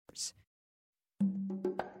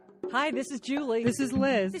Hi, this is Julie. This is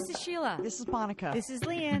Liz. This is Sheila. This is Monica. This is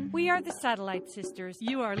Leanne. We are the Satellite Sisters.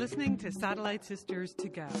 You are listening to Satellite Sisters to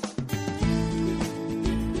Go.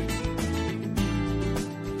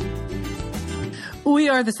 We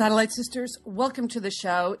are the Satellite Sisters. Welcome to the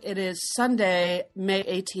show. It is Sunday, May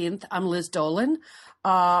 18th. I'm Liz Dolan.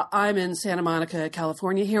 I'm in Santa Monica,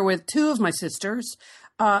 California, here with two of my sisters.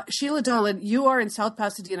 Sheila Dolan, you are in South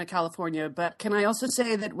Pasadena, California, but can I also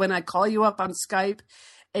say that when I call you up on Skype,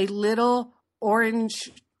 a little orange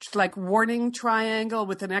warning triangle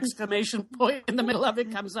with an exclamation point in the middle of it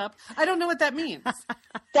comes up. I don't know what that means.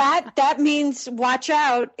 That means watch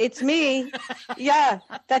out. It's me. Yeah,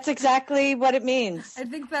 that's exactly what it means. I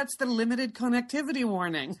think that's the limited connectivity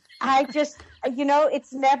warning. I just,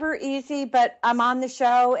 it's never easy, but I'm on the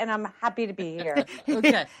show and I'm happy to be here.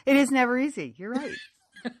 Okay. It is never easy. You're right.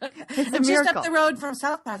 It's a and miracle. Just up the road from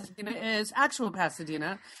South Pasadena is actual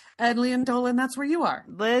Pasadena. And Leanne Dolan, that's where you are.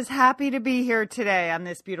 Liz, happy to be here today on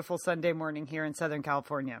this beautiful Sunday morning here in Southern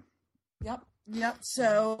California. Yep.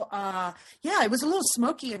 So, it was a little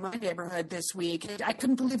smoky in my neighborhood this week. I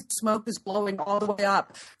couldn't believe the smoke was blowing all the way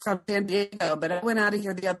up from San Diego, but I went out of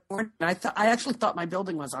here the other morning, and I actually thought my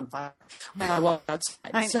building was on fire when I walked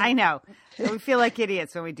outside. I know. We feel like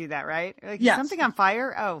idiots when we do that, right? Yes. Something on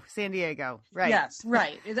fire? Oh, San Diego. Right. Yes,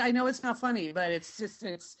 right. I know it's not funny, but it's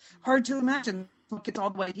hard to imagine. It's all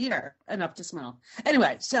the way here and up to smell.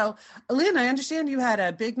 Anyway, so Lynn, I understand you had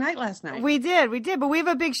a big night last night. We did, but we have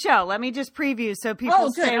a big show. Let me just preview so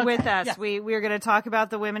people stay with us. Yeah. We're going to talk about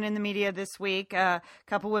the women in the media this week. A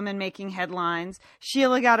couple women making headlines.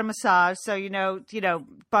 Sheila got a massage, so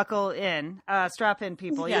buckle in, strap in,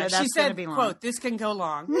 people. Yeah, that's she said, gonna be long. "Quote: This can go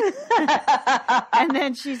long." And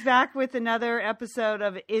then she's back with another episode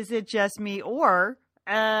of "Is It Just Me Or?"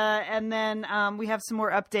 And then we have some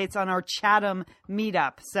more updates on our Chatham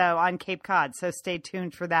meetup, so on Cape Cod. So stay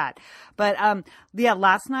tuned for that. But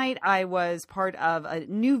last night I was part of a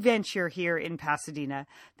new venture here in Pasadena.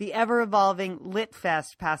 The ever-evolving Lit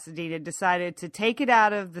Fest Pasadena decided to take it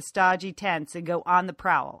out of the stodgy tents and go on the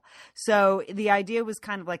prowl. So the idea was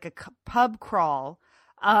kind of like a pub crawl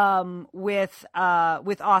with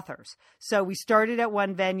authors. So we started at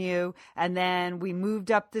one venue and then we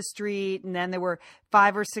moved up the street, and then there were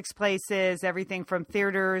 5 or 6 places, everything from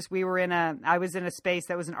theaters. I was in a space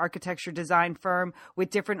that was an architecture design firm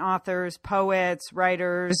with different authors, poets,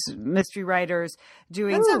 writers, mystery writers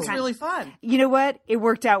doing. That sounds really fun. You know what? It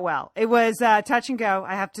worked out well. It was touch and go.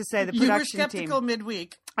 I have to say, the production team. You were skeptical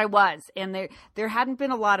midweek. I was, and there hadn't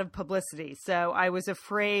been a lot of publicity, so I was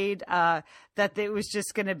afraid that it was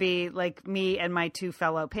just going to be like me and my 2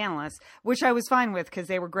 fellow panelists, which I was fine with because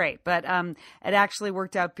they were great. But it actually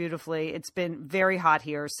worked out beautifully. It's been very hot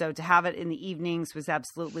here, so to have it in the evenings was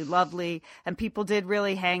absolutely lovely, and people did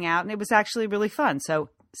really hang out, and it was actually really fun. So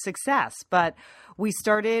success. But we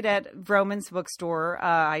started at Vroman's bookstore.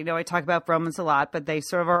 I know I talk about Vroman's a lot, but they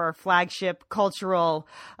sort of are our flagship cultural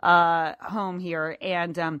home here.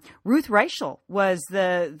 And Ruth Reichel was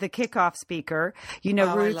the kickoff speaker. Ruth,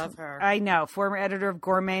 I love her. I know, former editor of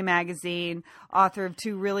Gourmet magazine, author of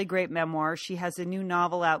 2 really great memoirs. She has a new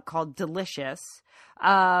novel out called Delicious.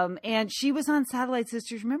 And she was on Satellite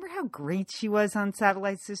Sisters. Remember how great she was on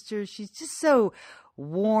Satellite Sisters? She's just so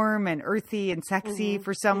warm and earthy and sexy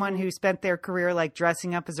for someone who spent their career like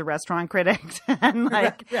dressing up as a restaurant critic and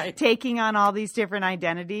taking on all these different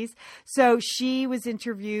identities. So she was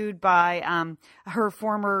interviewed by her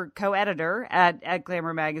former co-editor at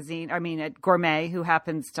Glamour magazine, at Gourmet, who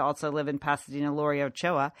happens to also live in Pasadena, Lori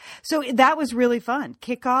Ochoa. So that was really fun.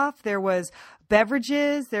 Kickoff, there was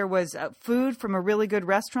beverages. There was food from a really good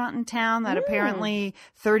restaurant in town that apparently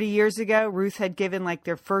 30 years ago, Ruth had given like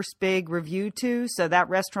their first big review to. So that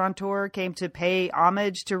restaurateur came to pay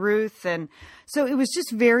homage to Ruth. And so it was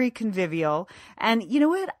just very convivial. And you know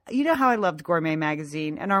what? You know how I loved Gourmet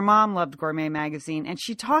magazine, and our mom loved Gourmet magazine. And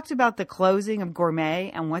she talked about the closing of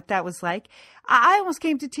Gourmet and what that was like. I almost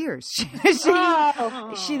came to tears. Of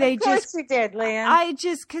course you did, Leanne.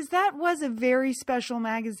 Because that was a very special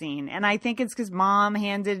magazine. And I think it's because Mom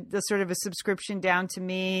handed the sort of a subscription down to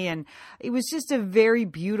me. And it was just a very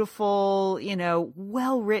beautiful,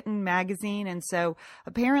 well-written magazine. And so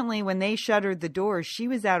apparently when they shuttered the doors, she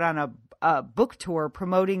was out on a book tour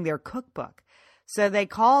promoting their cookbook. So they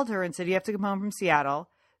called her and said, you have to come home from Seattle.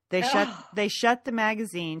 They shut the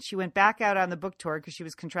magazine. She went back out on the book tour because she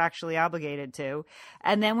was contractually obligated to.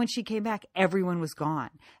 And then when she came back, everyone was gone.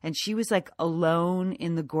 And she was like alone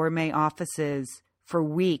in the Gourmet offices for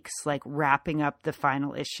weeks, like wrapping up the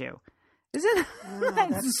final issue. Isn't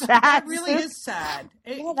That's sad? That really is sad.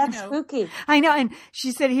 Yeah, that's spooky. I know. And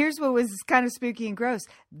she said, here's what was kind of spooky and gross.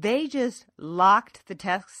 They just locked the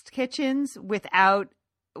test kitchens without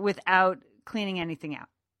cleaning anything out.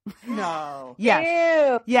 No. Yes.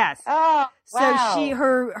 Ew. Yes. Oh, wow. So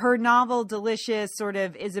her novel Delicious sort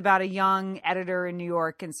of is about a young editor in New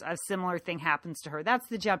York, and a similar thing happens to her. That's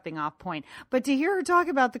the jumping off point. But to hear her talk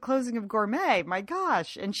about the closing of Gourmet, my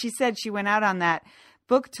gosh. And she said she went out on that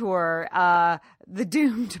book tour, the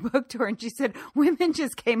doomed book tour, and she said women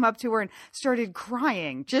just came up to her and started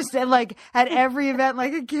crying just at every event,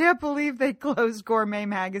 like, I can't believe they closed Gourmet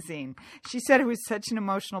magazine. She said it was such an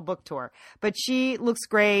emotional book tour, but she looks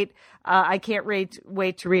great. I can't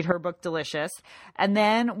wait to read her book Delicious. And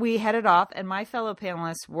then we headed off, and my fellow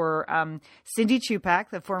panelists were Cindy Chupak,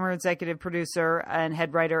 the former executive producer and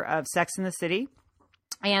head writer of Sex and the City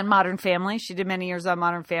and Modern Family. She did many years on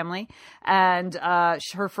Modern Family. And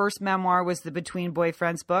her first memoir was the Between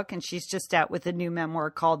Boyfriends book. And she's just out with a new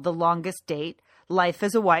memoir called The Longest Date, Life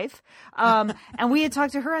as a Wife. And we had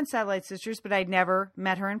talked to her on Satellite Sisters, but I'd never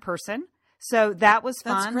met her in person. So that was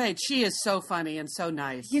fun. That's great. She is so funny and so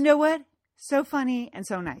nice. You know what? So funny and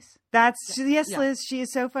so nice. Liz, she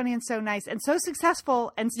is so funny and so nice and so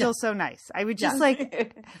successful and still so nice. I would just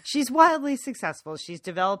she's wildly successful. She's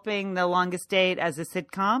developing The Longest Date as a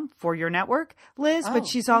sitcom for your network, Liz, but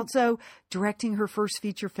she's also directing her first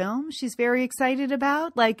feature film she's very excited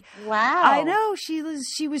about. Wow. I know. She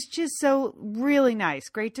was just so really nice.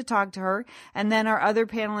 Great to talk to her. And then our other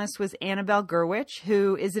panelist was Annabelle Gurwitch,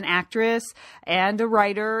 who is an actress and a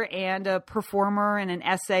writer and a performer and an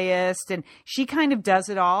essayist. And she kind of does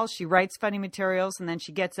it all. She writes funny materials and then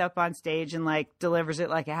she gets up on stage and delivers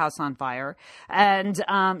it like a house on fire. And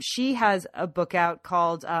she has a book out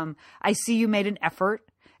called I See You Made an Effort.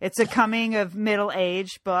 It's a coming of middle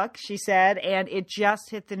age book, she said, and it just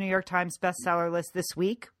hit the New York Times bestseller list this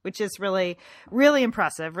week, which is really, really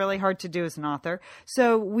impressive, really hard to do as an author.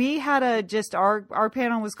 So we had our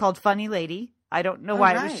panel was called Funny Lady. I don't know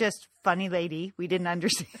why. It was just Funny Lady. We didn't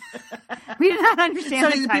understand. We did not understand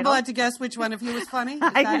the title. People had to guess which one of you was funny?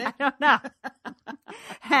 I don't know.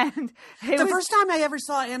 And the first time I ever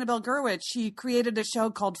saw Annabelle Gurwitch, she created a show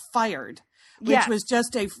called Fired, which was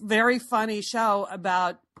just a very funny show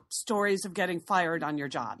about stories of getting fired on your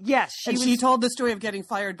job. Yes. She told the story of getting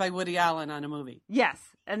fired by Woody Allen on a movie. Yes.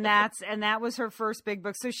 And that was her first big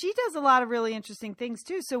book. So she does a lot of really interesting things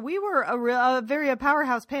too. So we were a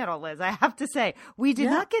powerhouse panel, Liz. I have to say, we did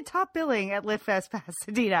not get top billing at LitFest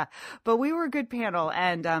Pasadena, but we were a good panel.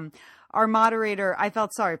 And our moderator, I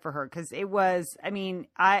felt sorry for her because it was. I mean,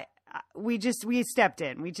 we stepped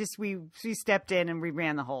in. We stepped in and we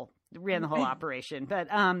ran the whole operation, but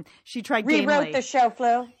she tried gamely. Rewrote the show,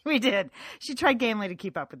 Flo. We did. She tried gamely to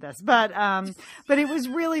keep up with us, but it was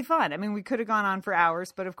really fun. I mean, we could have gone on for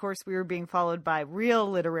hours, but of course we were being followed by real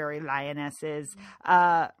literary lionesses,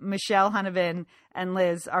 Michelle Hunovan and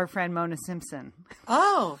Liz, our friend Mona Simpson.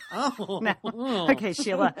 Oh. No. Okay,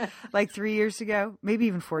 Sheila. 3 years ago, maybe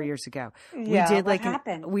even 4 years ago, what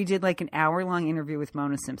happened? We did an hour-long interview with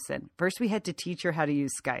Mona Simpson. First, we had to teach her how to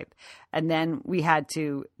use Skype, and then we had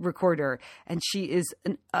to record her. And she is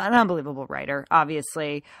an unbelievable writer.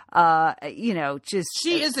 Obviously,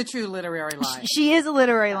 she is a true literary lion. She is a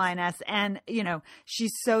literary lioness, and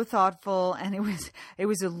she's so thoughtful. And it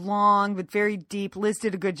was a long but very deep. Liz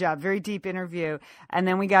did a good job. Very deep interview. And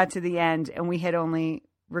then we got to the end and we had only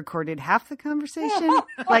recorded half the conversation,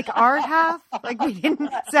 our half.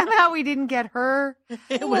 We didn't get her.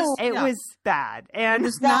 It was bad. And it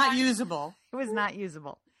was not usable. It was not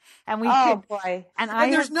usable. And boy.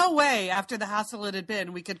 And there's no way after the hassle it had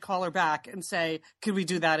been, we could call her back and say, could we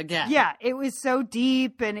do that again? Yeah, it was so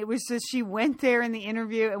deep. And it was just, she went there in the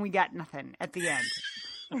interview and we got nothing at the end.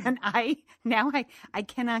 And I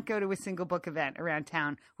cannot go to a single book event around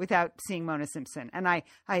town without seeing Mona Simpson. And I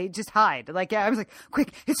just hide. I was like,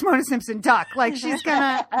 quick, it's Mona Simpson, duck. She's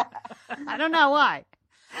gonna, I don't know why.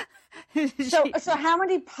 So how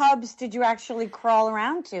many pubs did you actually crawl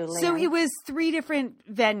around to, Leanne? So it was 3 different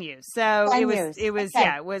venues. So it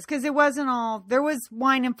was because it wasn't all, there was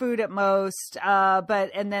wine and food at most,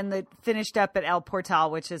 and then finished up at El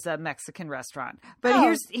Portal, which is a Mexican restaurant.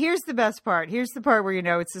 But here's the best part. Here's the part where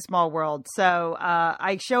it's a small world. So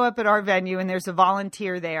I show up at our venue and there's a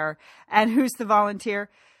volunteer there. And who's the volunteer?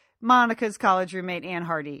 Monica's college roommate, Ann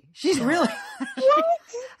Hardy. She's really.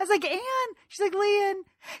 I was like, Ann. She's like, Leanne.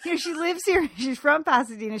 She lives here. She's from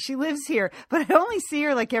Pasadena. She lives here, but I only see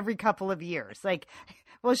her every couple of years.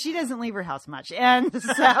 She doesn't leave her house much, and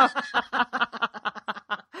so.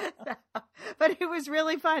 But it was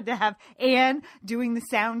really fun to have Ann doing the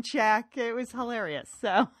sound check. It was hilarious.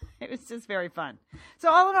 So it was just very fun. So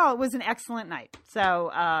all in all, it was an excellent night.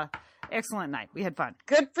 So excellent night. We had fun.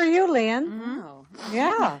 Good for you, Leanne. Wow.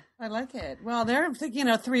 Yeah. I like it. Well, they're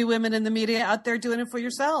thinking, 3 women in the media out there doing it for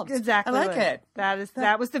yourselves. Exactly. I like it.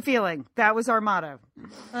 That was the feeling. That was our motto.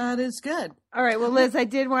 That is good. All right. Well, Liz, I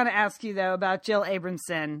did want to ask you though about Jill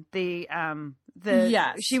Abramson.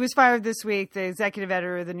 Yes. She was fired this week, the executive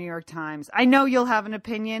editor of the New York Times. I know you'll have an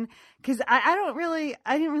opinion because I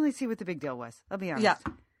didn't really see what the big deal was. I'll be honest. Yeah.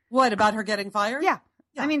 What, about her getting fired? Yeah.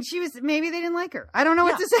 Yeah. I mean, maybe they didn't like her. I don't know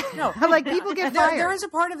what to say. No. Like, people get fired. There is a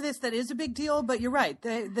part of this that is a big deal, but you're right.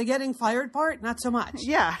 The getting fired part, not so much.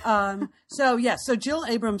 Yeah. So Jill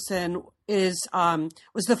Abramson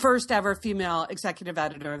was the first ever female executive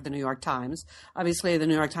editor of the New York Times. Obviously, the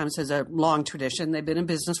New York Times has a long tradition. They've been in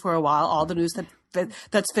business for a while. All the news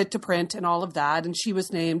that's fit to print and all of that. And she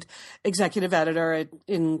was named executive editor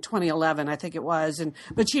in 2011, I think it was.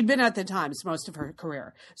 But she'd been at the Times most of her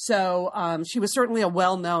career. So she was certainly a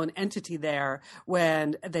well-known entity there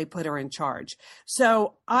when they put her in charge.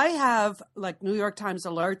 So I have like New York Times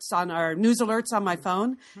alerts on our news alerts on my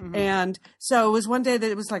phone. Mm-hmm. And so it was one day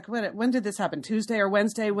that it was like, when did this happen? Tuesday or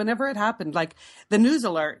Wednesday? Whenever it happened, like the news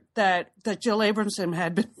alert that Jill Abramson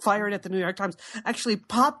had been fired at the New York Times actually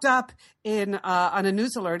popped up on a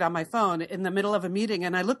news alert on my phone in the middle of a meeting.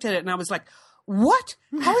 And I looked at it and I was like, what?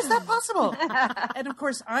 How is that possible? And of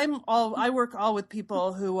course, I work all with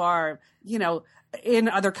people who are, in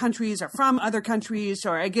other countries or from other countries,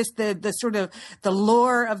 or I guess the sort of the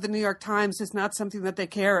lore of the New York Times is not something that they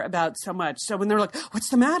care about so much. So when they're like, what's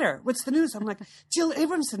the matter? What's the news? I'm like, Jill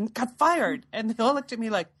Abramson got fired. And they all looked at me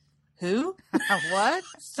like, who? What?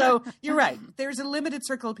 So you're right. There's a limited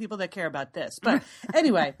circle of people that care about this. But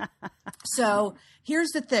anyway, so here's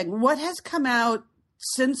the thing. What has come out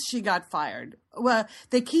since she got fired? Well,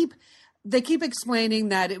 they keep explaining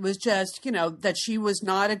that it was just, that she was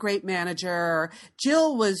not a great manager.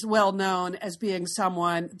 Jill was well known as being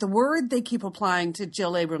someone, the word they keep applying to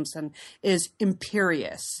Jill Abramson is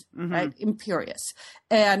imperious, mm-hmm. right? Imperious.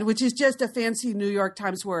 And which is just a fancy New York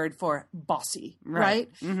Times word for bossy,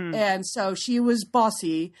 right? Mm-hmm. And so she was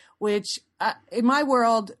bossy, which in my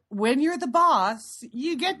world, when you're the boss,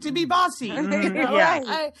 you get to be bossy. Mm-hmm.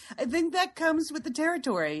 Yeah. I think that comes with the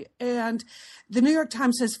territory. And the New York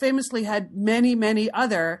Times has famously had many, many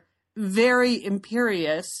other very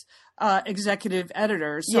imperious executive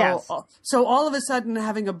editors. So, yes. So all of a sudden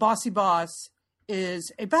having a bossy boss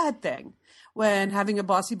is a bad thing, when having a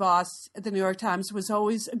bossy boss at the New York Times was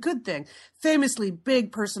always a good thing. Famously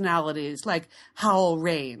big personalities like Howell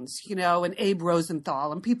Raines, and Abe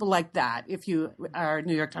Rosenthal and people like that, if you are a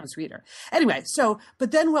New York Times reader. Anyway,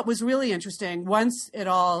 but then what was really interesting, once it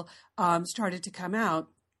all started to come out,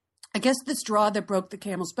 I guess the straw that broke the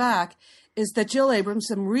camel's back is that Jill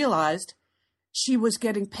Abramson realized she was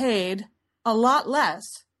getting paid a lot less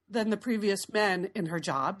than the previous men in her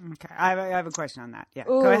job. Okay, I have a question on that. Yeah,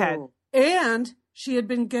 Ooh. Go ahead. And she had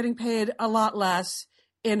been getting paid a lot less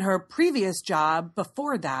in her previous job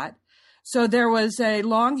before that. So there was a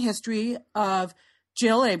long history of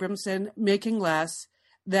Jill Abramson making less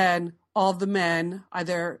than all the men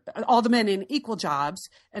in equal jobs.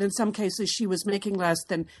 And in some cases, she was making less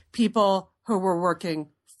than people who were working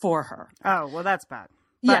for her. Oh, well, that's bad.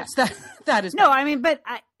 But, yes, that is no. bad. I mean, but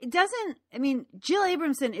Jill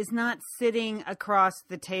Abramson is not sitting across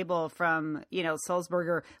the table from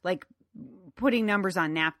Sulzberger, like putting numbers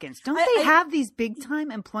on napkins. Don't they have these big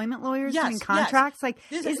time employment lawyers doing contracts? Yes. Like,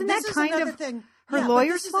 isn't that kind of her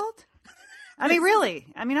lawyer's fault? I mean, really?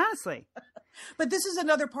 I mean, honestly. But this is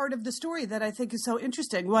another part of the story that I think is so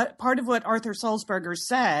interesting. Part of what Arthur Sulzberger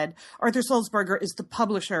said, Arthur Sulzberger is the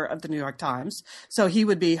publisher of the New York Times, so he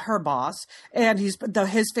would be her boss, and his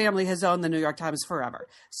family has owned the New York Times forever.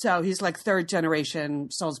 So he's like third generation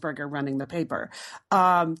Sulzberger running the paper.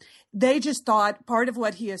 They just thought, part of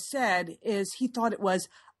what he has said is he thought it was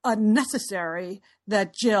unnecessary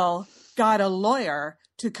that Jill got a lawyer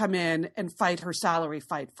to come in and fight her salary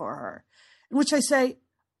fight for her, which I say,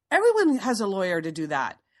 everyone has a lawyer to do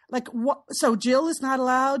that. Like, what? So Jill is not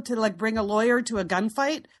allowed to bring a lawyer to a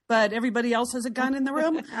gunfight, but everybody else has a gun in the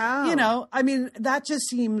room. Oh. I mean, that just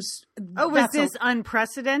seems. Oh, was this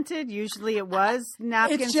unprecedented? Usually, it was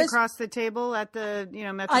napkins across the table at the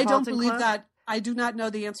Metropolitan I don't believe Club? that. I do not know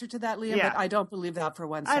the answer to that, Leah, but I don't believe that for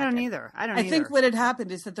one second. I don't either. I think what had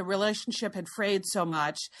happened is that the relationship had frayed so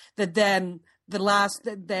much that then the last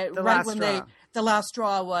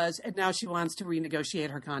straw was, and now she wants to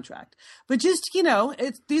renegotiate her contract. But just,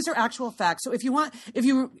 these are actual facts. So if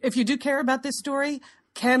you do care about this story,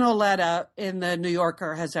 Ken Oletta in the New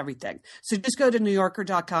Yorker has everything. So just go to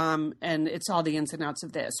newyorker.com and it's all the ins and outs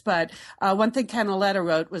of this. But one thing Ken Oletta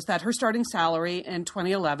wrote was that her starting salary in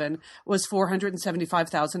 2011 was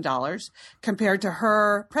 $475,000 compared to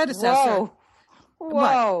her predecessor. Whoa.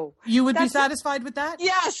 What? You would be satisfied with that?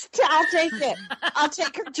 Yes, I'll take it. I'll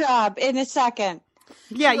take her job in a second.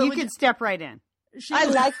 Yeah, you could step right in. I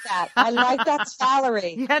like that. I like that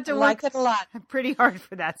salary. You had to like work it a lot. pretty hard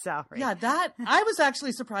for that salary. Yeah, I was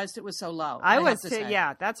actually surprised it was so low. I was have to too. say.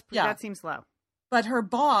 Yeah, that seems low. But her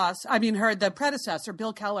boss, the predecessor,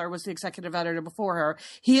 Bill Keller, was the executive editor before her.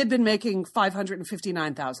 He had been making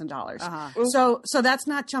 $559,000. So that's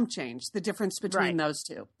not chump change, the difference between those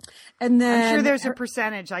two. And then I'm sure there's a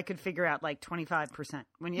percentage I could figure out, like 25%.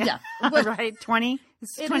 When you, right? 20?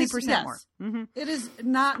 It's 20% more. Mm-hmm. It is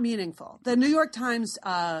not meaningful. The New York Times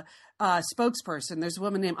spokesperson, there's a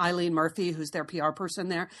woman named Eileen Murphy, who's their PR person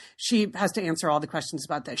there. She has to answer all the questions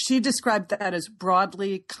about this. She described that as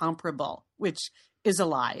broadly comparable, which is a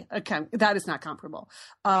lie. Okay, that is not comparable.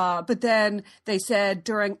 But then they said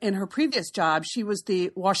in her previous job, she was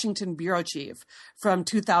the Washington bureau chief from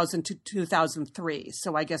 2000 to 2003.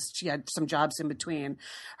 So I guess she had some jobs in between.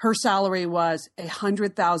 Her salary was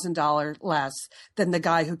 $100,000 less than the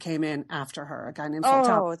guy who came in after her, a guy named Phil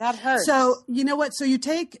Top. Oh, that hurts. So you know what? So you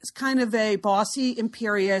take kind of a bossy,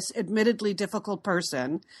 imperious, admittedly difficult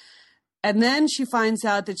person, and then she finds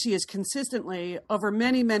out that she has consistently, over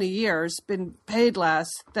many, many years, been paid less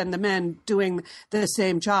than the men doing the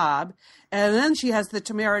same job. And then she has the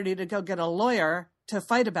temerity to go get a lawyer to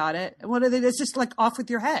fight about it. And what are they? It's just like off with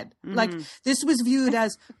your head. Mm-hmm. Like this was viewed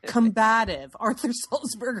as combative. Arthur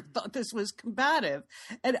Sulzberger thought this was combative.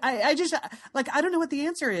 And I just, I don't know what the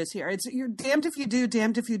answer is here. You're damned if you do,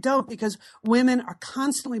 damned if you don't, because women are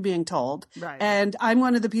constantly being told. Right. And I'm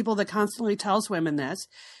one of the people that constantly tells women this.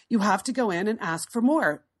 You have to go in and ask for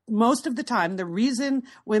more. Most of the time, the reason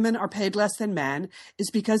women are paid less than men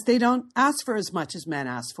is because they don't ask for as much as men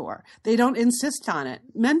ask for. They don't insist on it.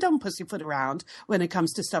 Men don't pussyfoot around when it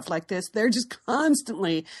comes to stuff like this. They're just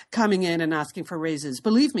constantly coming in and asking for raises.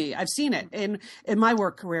 Believe me, I've seen it in my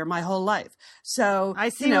work career my whole life. So I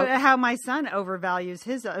see how my son overvalues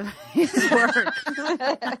his work.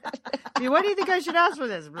 What do you think I should ask for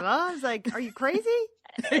this? I was like, are you crazy?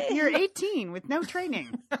 You're 18 with no training.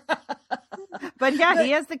 But yeah,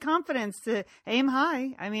 he has the confidence to aim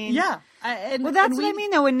high. I mean, yeah. That's what I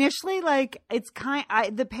mean, though. Initially, it's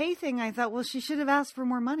the pay thing. I thought, well, she should have asked for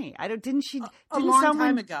more money. Didn't a long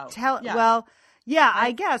time ago. Yeah. Well, yeah,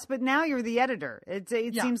 I guess. But now you're the editor. It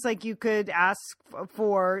seems like you could ask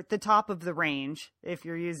for the top of the range if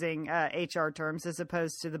you're using HR terms, as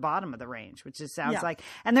opposed to the bottom of the range, which just sounds like.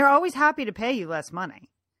 And they're always happy to pay you less money.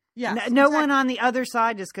 Yeah. No one on the other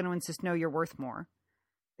side is going to insist, no, you're worth more.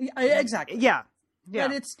 Exactly. Yeah. Yeah.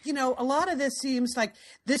 But it's, a lot of this seems like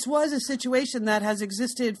this was a situation that has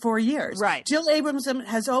existed for years. Right. Jill Abramson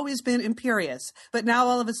has always been imperious, but now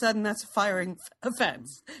all of a sudden that's a firing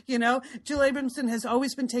offense. Jill Abramson has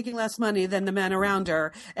always been taking less money than the men around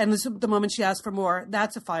her. And the moment she asks for more,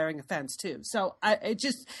 that's a firing offense too. So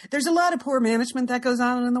there's a lot of poor management that goes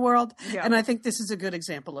on in the world. Yeah. And I think this is a good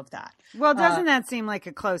example of that. Well, doesn't that seem like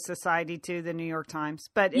a close society to the New York Times?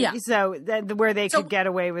 But where they could get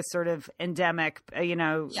away with sort of endemic,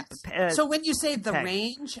 yes. So when you say the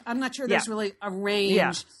range, I'm not sure there's really a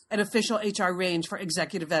range, an official HR range for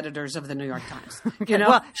executive editors of the New York Times.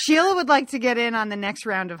 Well, Sheila would like to get in on the next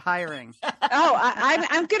round of hiring.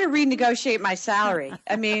 I'm going to renegotiate my salary.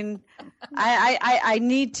 I mean, I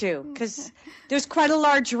need to, because there's quite a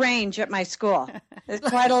large range at my school. It's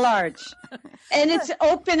quite a large. And it's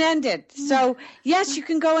open-ended. So, yes, you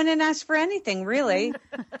can go in and ask for anything, really.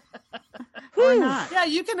 Or not. Yeah,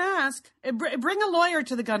 you can ask. Bring a lawyer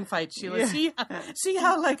to the gunfight, Sheila. Yeah. See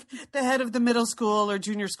how the head of the middle school or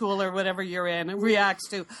junior school or whatever you're in reacts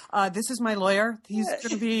to, this is my lawyer. He's going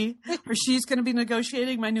to be, or she's going to be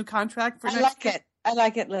negotiating my new contract for next year. I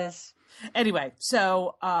like it, Liz. Anyway,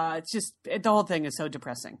 so it's just the whole thing is so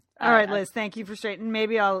depressing. All right, Liz, thank you for straightening.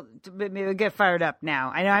 Maybe I'll get fired up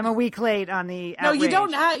now. I know I'm a week late on the outrage.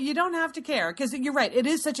 No, you don't have to care, because you're right. It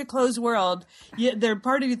is such a closed world.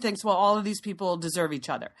 Part of you thinks, well, all of these people deserve each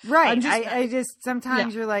other. Right. I just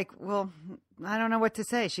sometimes you're like, well, I don't know what to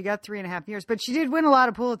say. She got 3.5 years, but she did win a lot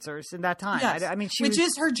of Pulitzers in that time. Yes. Which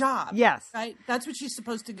is her job. Yes. Right. That's what she's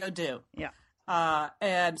supposed to go do. Yeah.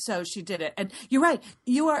 And so she did it. And you're right.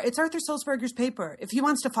 It's Arthur Sulzberger's paper. If he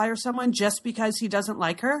wants to fire someone just because he doesn't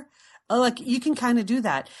like her, you can kind of do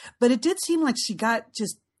that. But it did seem like she got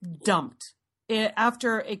just dumped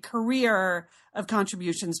after a career of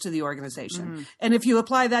contributions to the organization. And if you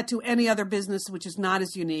apply that to any other business, which is not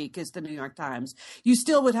as unique as the New York Times, you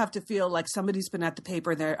still would have to feel like somebody's been at the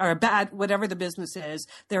paper there, or whatever the business is,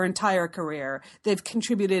 their entire career. They've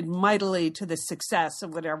contributed mightily to the success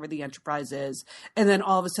of whatever the enterprise is. And then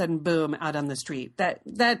all of a sudden, boom, out on the street.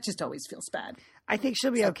 That just always feels bad. I think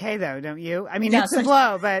she'll be okay, though, don't you? I mean, it's a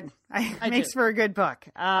blow, but it makes for a good book.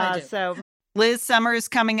 So, Liz, summer is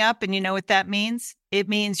coming up, and you know what that means? It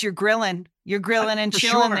means you're grilling. You're grilling and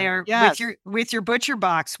chilling there with your butcher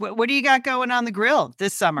box. What do you got going on the grill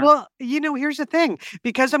this summer? Well, here's the thing.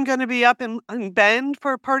 Because I'm going to be up in Bend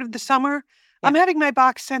for part of the summer, I'm having my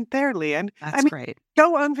box sent there, Leanne. That's great.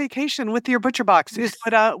 Go on vacation with your butcher box is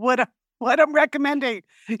what I'm recommending.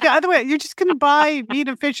 Yeah, other way, you're just going to buy meat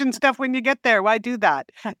and fish and stuff when you get there. Why do that?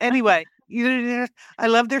 Anyway, I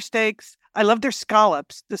love their steaks. I love their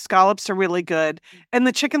scallops. The scallops are really good. And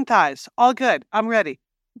the chicken thighs, all good. I'm ready.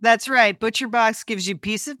 That's right. Butcher Box gives you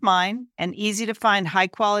peace of mind and easy to find high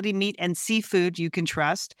quality meat and seafood you can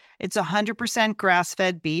trust. It's 100%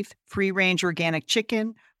 grass-fed beef, free-range organic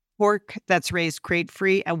chicken, pork that's raised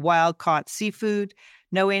crate-free, and wild-caught seafood.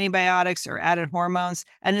 No antibiotics or added hormones.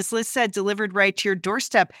 And as Liz said, delivered right to your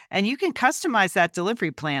doorstep. And you can customize that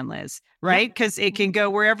delivery plan, Liz, right? Because it can go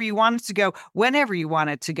wherever you want it to go, whenever you want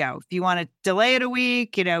it to go. If you want to delay it a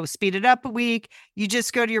week, speed it up a week, you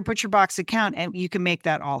just go to your ButcherBox account and you can make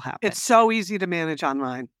that all happen. It's so easy to manage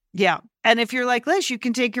online. Yeah. And if you're like Liz, you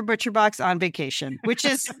can take your ButcherBox on vacation, which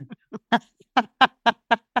is...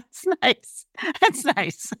 That's nice. That's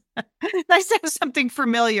nice. Nice to have something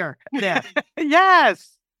familiar there.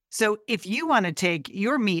 Yes. So if you want to take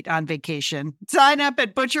your meat on vacation, sign up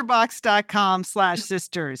at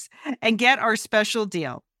butcherbox.com/sisters and get our special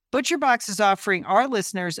deal. ButcherBox is offering our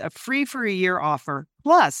listeners a free for a year offer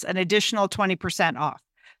plus an additional 20% off.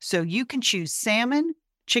 So you can choose salmon,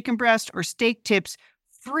 chicken breast, or steak tips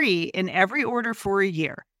free in every order for a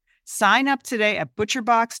year. Sign up today at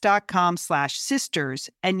butcherbox.com/sisters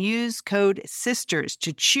and use code SISTERS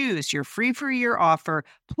to choose your free for a year offer.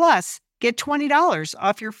 Plus, get $20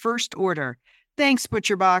 off your first order. Thanks,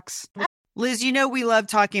 ButcherBox. Liz, we love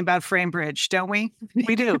talking about FrameBridge, don't we?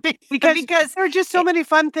 We do. Because there are just so many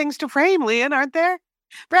fun things to frame, Leanne, aren't there?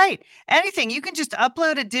 Right. Anything. You can just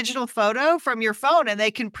upload a digital photo from your phone and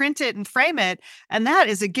they can print it and frame it. And that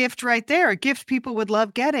is a gift right there, a gift people would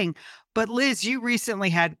love getting. But Liz, you recently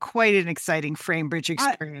had quite an exciting FrameBridge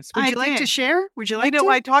experience. Would you like to share?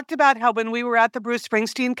 I talked about how when we were at the Bruce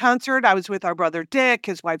Springsteen concert, I was with our brother Dick,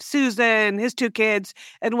 his wife Susan, his two kids,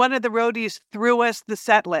 and one of the roadies threw us the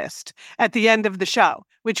set list at the end of the show,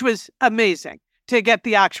 which was amazing to get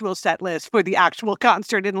the actual set list for the actual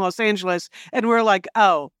concert in Los Angeles. And we're like,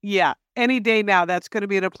 oh, yeah. Any day now, that's going to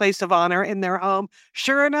be in a place of honor in their home.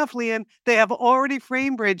 Sure enough, Leanne, they have already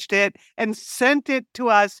FrameBridged it and sent it to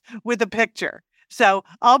us with a picture. So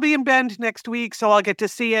I'll be in Bend next week, so I'll get to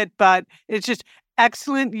see it. But it's just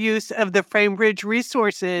excellent use of the FrameBridge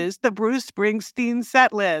resources, the Bruce Springsteen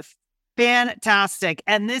set list. Fantastic.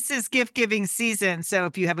 And this is gift giving season. So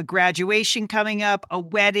if you have a graduation coming up, a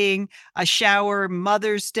wedding, a shower,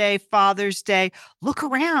 Mother's Day, Father's Day, look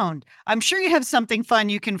around. I'm sure you have something fun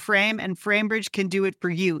you can frame, and FrameBridge can do it for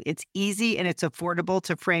you. It's easy and it's affordable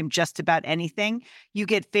to frame just about anything. You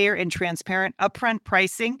get fair and transparent upfront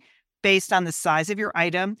pricing based on the size of your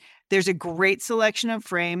item. There's a great selection of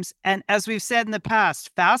frames. And as we've said in the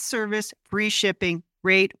past, fast service, free shipping,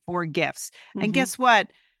 great for gifts. And guess what?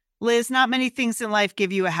 Liz, not many things in life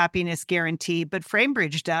give you a happiness guarantee, but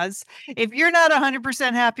FrameBridge does. If you're not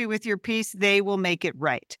 100% happy with your piece, they will make it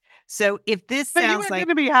right. So if this sounds like... You're going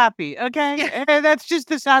to be happy, okay? Yeah. That's just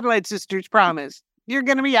the Satellite Sisters promise. You're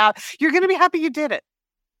going to be out. You're going to be happy you did it.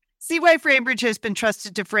 See why FrameBridge has been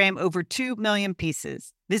trusted to frame over 2 million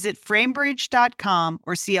pieces. Visit framebridge.com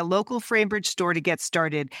or see a local FrameBridge store to get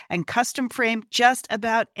started and custom frame just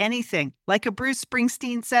about anything, like a Bruce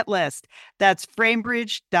Springsteen set list. That's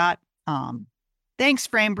framebridge.com. Thanks,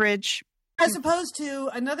 FrameBridge. As opposed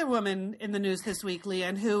to another woman in the news this week,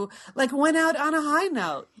 Leanne, who went out on a high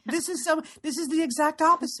note. This is the exact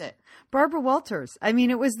opposite. Barbara Walters. I mean,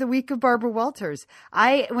 it was the week of Barbara Walters.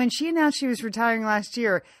 When she announced she was retiring last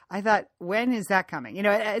year, I thought, when is that coming?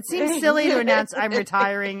 It seems silly to announce I'm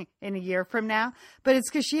retiring in a year from now, but it's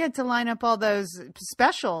because she had to line up all those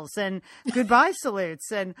specials and goodbye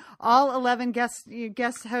salutes, and all 11 guest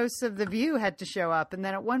hosts of The View had to show up. And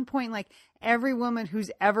then at one point, every woman who's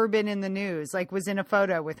ever been in the news, was in a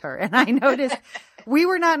photo with her. And I noticed we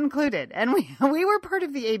were not included. And we were part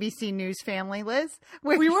of the ABC News family, Liz.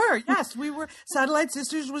 We were, yes. We were. Satellite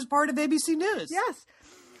Sisters was part of ABC News. Yes.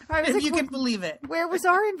 I was if like, you can believe it. where was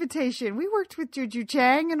our invitation? We worked with Juju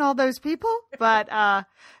Chang and all those people, but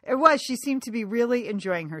she seemed to be really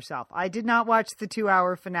enjoying herself. I did not watch the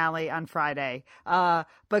 2-hour finale on Friday,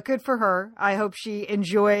 but good for her. I hope she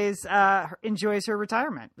enjoys her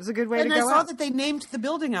retirement. It was a good way to go And I saw out. that they named the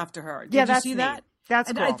building after her. Did Yeah, you that's see neat. that? That's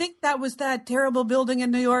And cool. I think that was that terrible building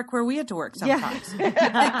in New York where we had to work sometimes.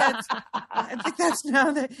 I think that's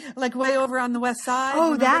now like way over on the west side.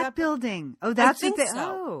 Oh, Remember that building. Oh, that's think what they. so.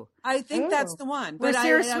 Oh, I think that's the one. where But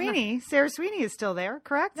Sarah I'm not- Sweeney. Sarah Sweeney is still there,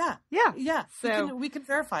 correct? Yeah. Yeah. Yeah. So We can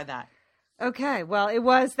verify that. okay. Well,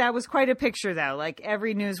 that was quite a picture though. Like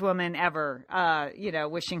every newswoman ever,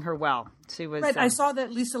 wishing her well. She was. Right. I saw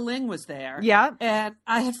that Lisa Ling was there. Yeah. And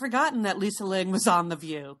I had forgotten that Lisa Ling was on The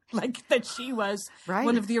View. Like that she was Right.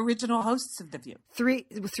 one of the original hosts of The View. three.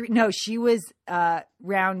 No, she was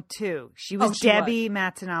round 2. She was she Debbie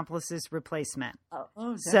Matenopoulos' replacement.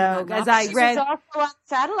 Oh, So as I She read, was also on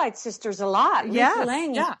Satellite Sisters a lot. Yeah. Lisa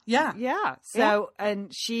Lang. Yeah. yeah. So and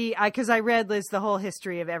she, because I read Liz the whole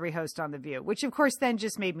history of every host on The View, which of course then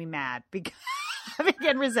just made me mad because.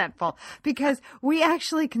 Again, resentful because we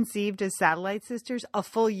actually conceived as Satellite Sisters a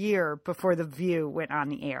full year before The View went on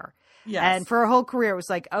the air. Yes. And for a whole career, it was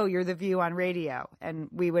like, oh, you're The View on radio. And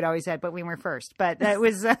we would always add, but we were first. But that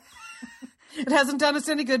was It hasn't done us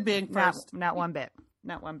any good being first. not one bit.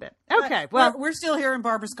 Not one bit. Okay. Well, We're still here and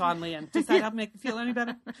Barbara's gone, Leanne. Does that help make you feel any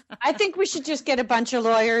better? I think we should just get a bunch of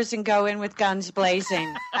lawyers and go in with guns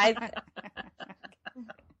blazing.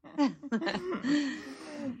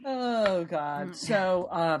 Oh God.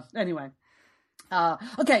 So anyway.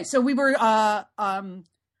 Okay, so we were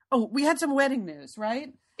we had some wedding news,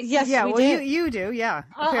 right? Yes, yeah, we well, did. you do. Yeah.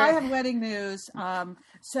 I have wedding news.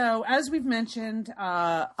 So as we've mentioned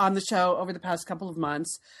on the show over the past couple of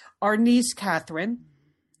months, our niece Catherine,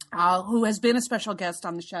 who has been a special guest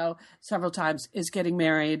on the show several times, is getting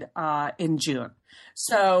married in June.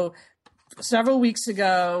 So several weeks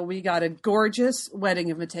ago, we got a gorgeous wedding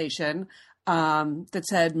invitation that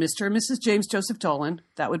said, Mr. and Mrs. James Joseph Dolan,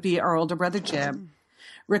 that would be our older brother Jim,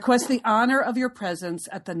 request the honor of your presence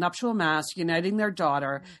at the nuptial mass uniting their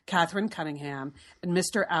daughter, Catherine Cunningham, and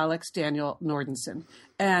Mr. Alex Daniel Nordenson.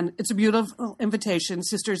 And it's a beautiful invitation.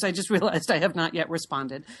 Sisters, I just realized I have not yet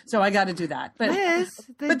responded, so I got to do that. But, Liz,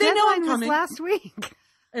 the but they know I'm deadline was coming. last week.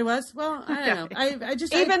 It was? Well, I don't know. I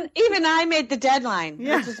just... Even I made the deadline,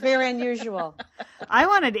 which is very unusual. I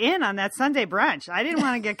wanted in on that Sunday brunch. I didn't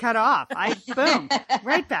want to get cut off. Boom,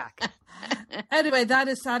 right back. Anyway, that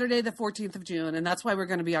is Saturday, the 14th of June, and that's why we're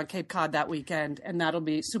going to be on Cape Cod that weekend, and that'll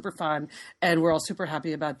be super fun, and we're all super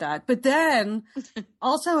happy about that. But then,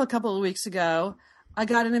 also a couple of weeks ago, I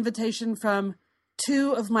got an invitation from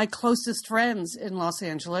 2 of my closest friends in Los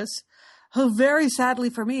Angeles, who very sadly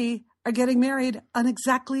for me are getting married on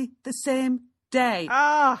exactly the same day.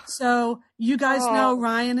 Oh, So you guys know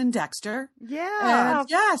Ryan and Dexter. yeah. And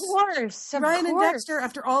yes, Of course. Ryan and Dexter,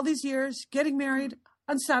 after all these years, getting married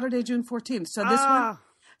on Saturday, June 14th. So this one.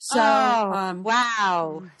 So,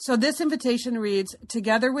 wow. So this invitation reads,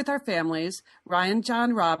 together with our families, Ryan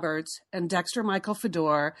John Roberts and Dexter Michael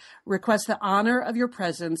Fedor request the honor of your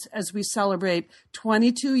presence as we celebrate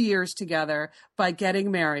 22 years together by getting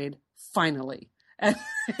married, finally. And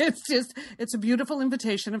it's a beautiful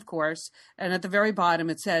invitation, of course. And at the very bottom,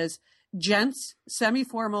 it says, gents,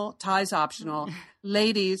 semi-formal, ties optional,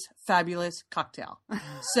 ladies, fabulous cocktail.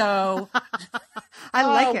 So I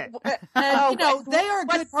like it. and, they are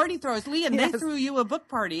good party throwers. Leanne, they threw you a book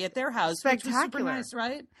party at their house, which was super Spectacular. nice,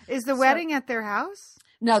 right? Is the wedding at their house?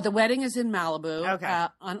 No, the wedding is in Malibu. Okay.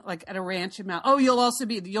 At a ranch in Malibu. Oh,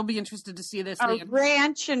 you'll be interested to see this. A Leanne.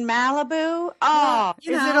 ranch in Malibu? Oh,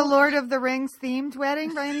 You Is it know. a Lord of the Rings themed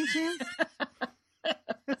wedding by any chance?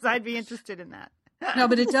 'Cause I'd be interested in that. No,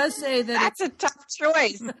 but it does say that that's a tough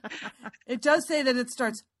choice. it does say that it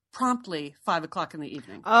starts promptly 5:00 in the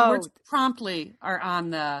evening. Oh. The words promptly are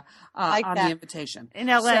on the Like on that. the invitation. In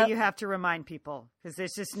LA, So- you have to remind people because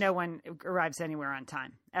there's just no one arrives anywhere on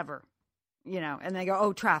time ever. And they go,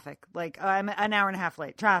 oh, traffic. Like, I'm an hour and a half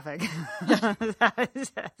late. Traffic.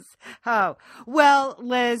 Oh, well,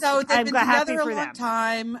 Liz, So they've I'm been happy together for a long them.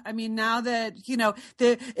 time. I mean, now that,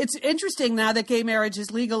 it's interesting now that gay marriage is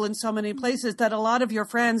legal in so many places that a lot of your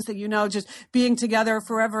friends that just being together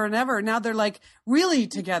forever and ever, now they're like really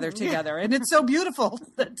together. And it's so beautiful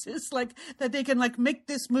that it's like that they can like make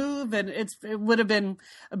this move, and it would have been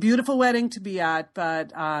a beautiful wedding to be at.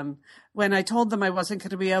 But when I told them I wasn't going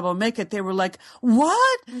to be able to make it, they were like,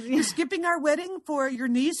 "What? You're skipping our wedding for your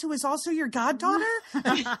niece who is also your goddaughter?"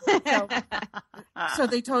 so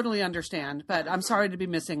they totally understand. But I'm sorry to be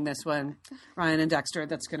missing this one, Ryan and Dexter.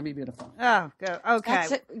 That's going to be beautiful. Oh,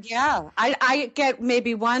 okay. Yeah, I get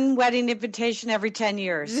maybe one wedding invitation every 10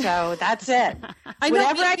 years, so that's it. I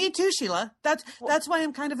know, me too, Sheila. That's why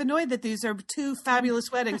I'm kind of annoyed that these are two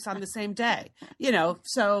fabulous weddings on the same day.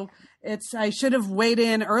 So I should have weighed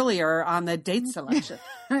in earlier on the date selection.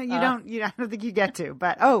 I don't think you get to,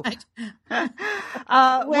 but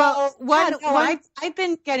I've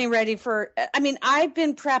been getting ready I've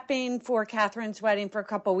been prepping for Catherine's wedding for a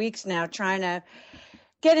couple of weeks now, trying to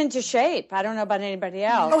get into shape. I don't know about anybody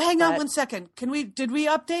else. Oh, hang on one second. Did we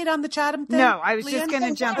update on the Chatham thing? No, I was just going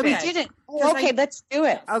to jump in. We didn't. Okay, let's do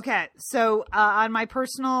it. Okay. So on my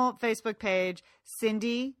personal Facebook page,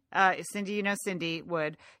 Cindy, Cindy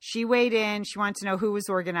Wood, she weighed in. She wanted to know who was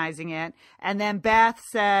organizing it. And then Beth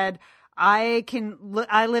said, I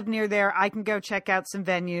live near there. I can go check out some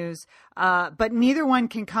venues. But neither one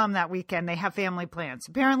can come that weekend. They have family plans.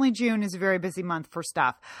 Apparently June is a very busy month for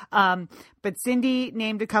stuff. But Cindy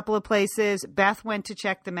named a couple of places. Beth went to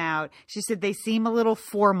check them out. She said they seem a little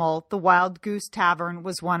formal. The Wild Goose Tavern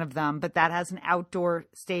was one of them, but that has an outdoor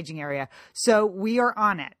staging area. So we are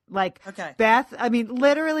on it. Okay. Beth,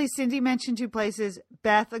 literally Cindy mentioned two places.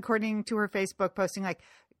 Beth, according to her Facebook posting,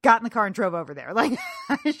 got in the car and drove over there.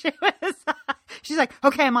 She's like,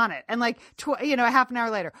 okay, I'm on it. And half an hour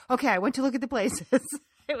later, okay, I went to look at the places.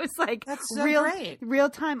 It was that's so great.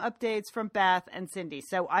 Real-time updates from Beth and Cindy.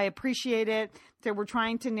 So I appreciate it. So we're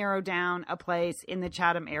trying to narrow down a place in the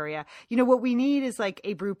Chatham area. What we need is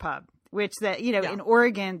a brew pub, which in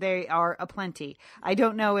Oregon, they are aplenty. I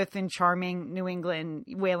don't know if in charming New England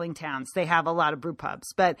whaling towns, they have a lot of brew pubs,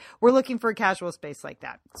 but we're looking for a casual space like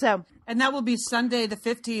that. So, and that will be Sunday, the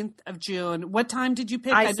 15th of June. What time did you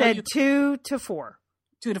pick? I said 2 to 4.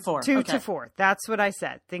 2 to 4. 2 to 4. That's what I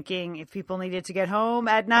said. Thinking if people needed to get home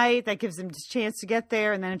at night, that gives them a chance to get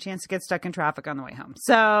there and then a chance to get stuck in traffic on the way home.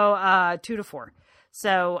 So 2 to 4.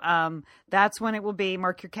 So that's when it will be.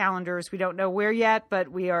 Mark your calendars. We don't know where yet,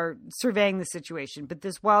 but we are surveying the situation. But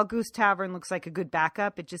this Wild Goose Tavern looks like a good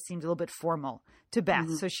backup. It just seems a little bit formal to Beth.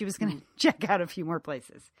 Mm-hmm. So she was going to check out a few more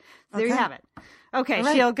places. So there you have it. Okay,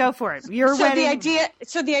 right. Sheila, go for it. Your wedding.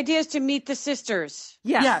 The idea is to meet the sisters.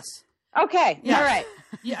 Yes. Okay. Yes. All right.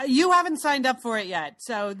 Yeah, you haven't signed up for it yet,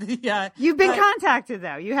 so you've been contacted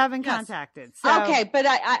though. You haven't contacted. So. Okay, but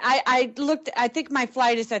I looked. I think my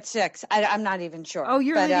flight is at 6. I'm not even sure. Oh,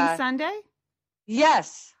 you're leaving Sunday?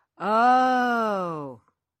 Yes. Oh,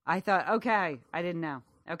 I thought. Okay, I didn't know.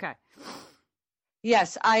 Okay.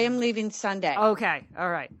 Yes, I am leaving Sunday. Okay.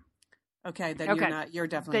 All right. Okay, then you're not. You're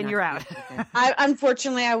definitely. Then you're out.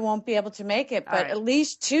 Unfortunately, I won't be able to make it, but at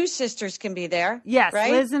least 2 sisters can be there. Yes,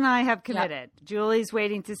 right? Liz and I have committed. Yep. Julie's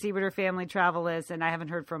waiting to see what her family travel is, and I haven't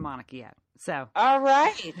heard from Monica yet. So. All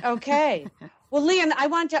right. Okay. Well, Leon, I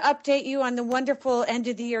want to update you on the wonderful end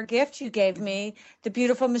of the year gift you gave me, the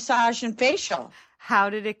beautiful massage and facial.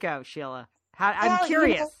 How did it go, Sheila? I'm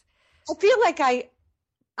curious. I feel like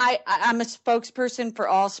I'm a spokesperson for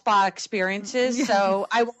all spa experiences, so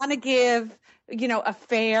I want to give, a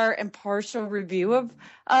fair, impartial review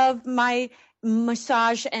of my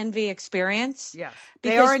Massage Envy experience. Yes.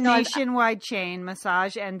 They are a nationwide chain,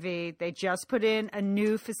 Massage Envy. They just put in a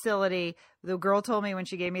new facility. The girl told me when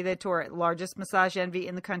she gave me the tour, largest Massage Envy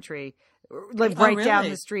in the country, really? Down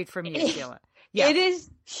the street from you, Sheila. Yeah. It is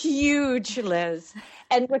huge, Liz.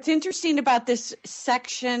 And what's interesting about this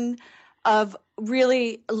section of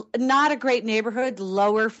really not a great neighborhood,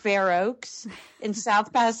 Lower Fair Oaks in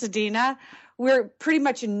South Pasadena, where pretty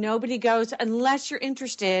much nobody goes unless you're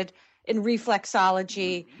interested in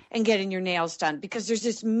reflexology and getting your nails done, because there's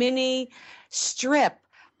this mini strip.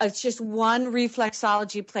 It's just one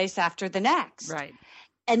reflexology place after the next. Right.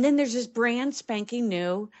 And then there's this brand spanking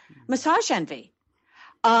new Massage Envy.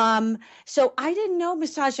 So I didn't know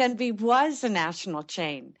Massage Envy was a national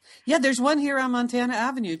chain. Yeah, there's one here on Montana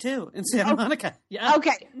Avenue too in Santa Monica. Yeah.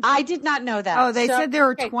 Okay. I did not know that. Oh, they said there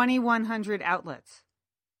were 2,100 outlets.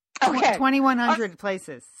 Okay. 2,100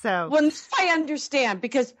 places. So. Well, I understand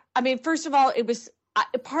because, first of all, it was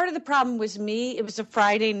part of the problem was me. It was a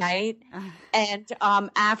Friday night. And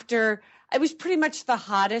after it was pretty much the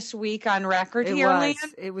hottest week on record here, Leanne.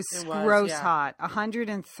 It was gross hot.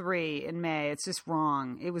 103 in May. It's just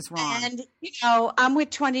wrong. It was wrong. And, I'm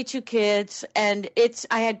with 22 kids, and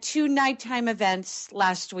I had 2 nighttime events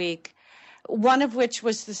last week, one of which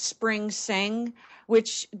was the Spring Sing,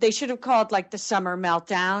 which they should have called like the summer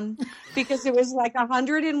meltdown because it was like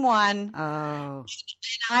 101. Oh.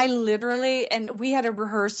 I literally, and we had a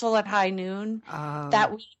rehearsal at high noon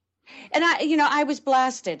that week. And I was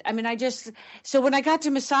blasted. I mean, so when I got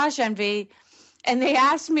to Massage Envy and they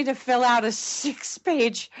asked me to fill out a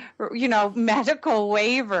 6-page, medical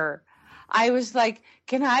waiver, I was like,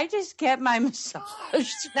 can I just get my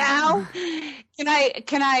massage now? Can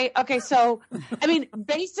I? Okay. So, I mean,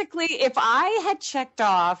 basically if I had checked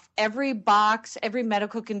off every box, every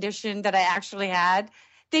medical condition that I actually had,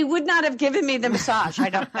 they would not have given me the massage, I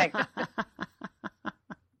don't think.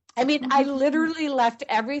 I mean, I literally left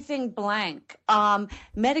everything blank.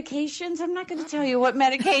 Medications, I'm not going to tell you what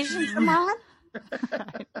medications I'm on.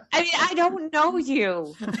 I mean, I don't know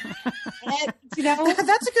you.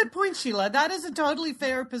 That's a good point, Sheila. That is a totally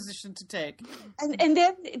fair position to take. And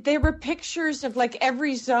then there were pictures of like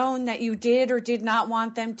every zone that you did or did not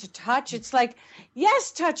want them to touch. It's like,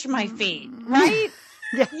 yes, touch my feet, right?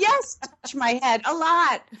 Yes, touch my head a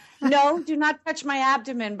lot. No, do not touch my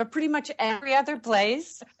abdomen, but pretty much every other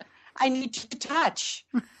place I need you to touch.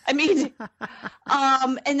 I mean,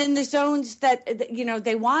 and then the zones that,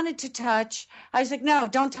 they wanted to touch, I was like, no,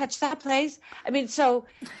 don't touch that place. I mean, so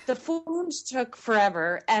the forms took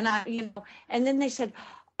forever. And and then they said,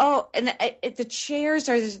 oh, and the chairs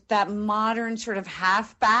are that modern sort of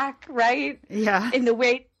half back, right? Yeah. In the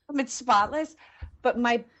way it's spotless. But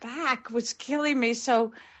my back was killing me.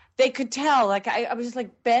 So they could tell, like I was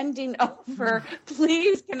like bending over.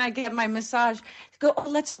 Please, can I get my massage? Go.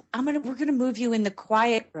 Oh, we're gonna move you in the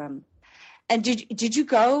quiet room. And did you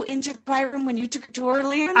go into the quiet room when you took a tour,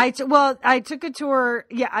 Leanne? I took a tour.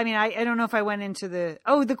 Yeah, I mean, I don't know if I went into the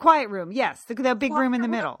quiet room. Yes, the big room in the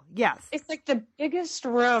middle. Yes, it's like the biggest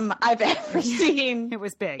room I've ever seen. It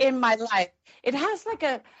was big in my life. It has like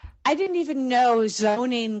I didn't even know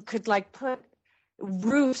zoning could like put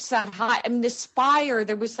roofs that high. I mean, the spire,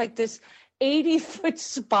 there was like this 80-foot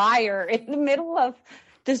spire in the middle of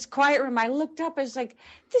this quiet room. I looked up, I was like,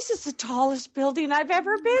 this is the tallest building I've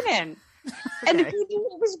ever been in. And who knew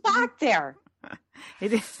it was back there?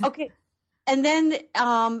 It is. Okay. And then,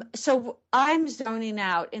 so I'm zoning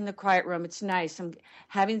out in the quiet room. It's nice. I'm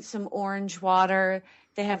having some orange water.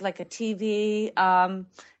 They have like a TV.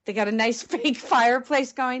 They got a nice fake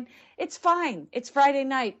fireplace going. It's fine. It's Friday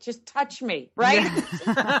night. Just touch me, right?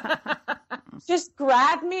 Yeah. Just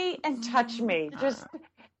grab me and touch me.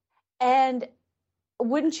 And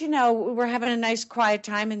wouldn't you know, we're having a nice quiet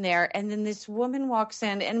time in there. And then this woman walks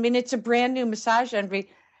in. And I mean, it's a brand new Massage Envy.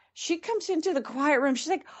 She comes into the quiet room. She's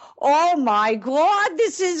like, oh my God,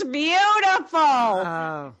 this is beautiful.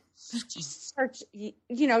 Oh. She just starts,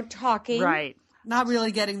 talking. Right. Not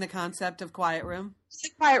really getting the concept of quiet room. It's a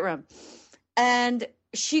quiet room. And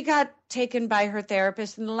she got taken by her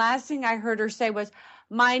therapist. And the last thing I heard her say was,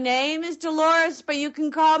 my name is Dolores, but you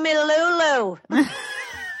can call me Lulu.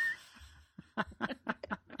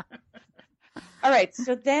 All right.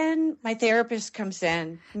 So then my therapist comes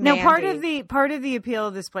in. Now, Mandy. part of the appeal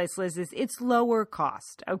of this place, Liz, is it's lower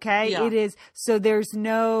cost. Okay. Yeah. It is. So there's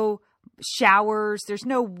no showers. There's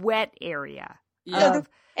no wet area. Yeah.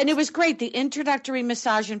 And it was great. The introductory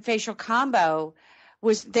massage and facial combo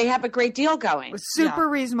they have a great deal going. It was super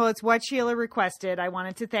reasonable. It's what Sheila requested. I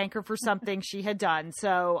wanted to thank her for something she had done.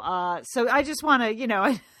 So, so I just want to,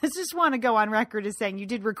 I just want to go on record as saying you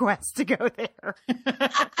did request to go there.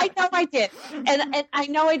 I know I did. And I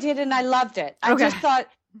know I did. And I loved it. I just thought,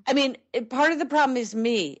 I mean, part of the problem is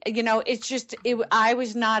me, it's just, I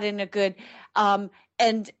was not in a good, and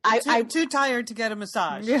I'm too tired to get a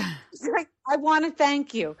massage. Yeah. I want to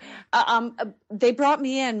thank you. They brought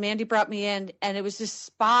me in. Mandy brought me in, and it was this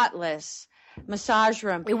spotless massage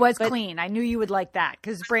room. It was clean. I knew you would like that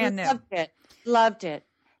because it's brand new. Loved it.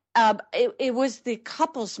 It was the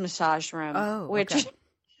couples massage room, which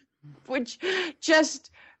just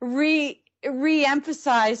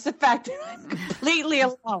re-emphasized the fact that I'm completely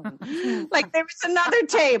alone. Like there was another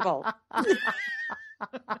table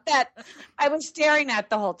that I was staring at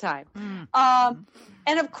the whole time.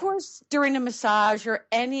 And of course, during a massage or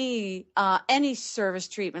any service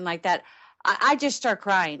treatment like that, I just start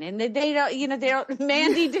crying. And they don't,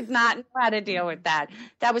 Mandy did not know how to deal with that.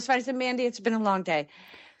 That was fine. I said, Mandy, it's been a long day.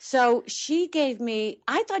 So she gave me,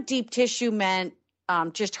 I thought deep tissue meant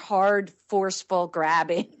just hard, forceful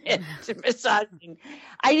grabbing and massaging.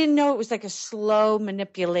 I didn't know it was like a slow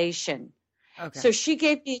manipulation. Okay. So she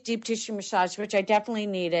gave me a deep tissue massage, which I definitely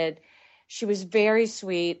needed. She was very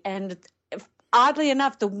sweet. And oddly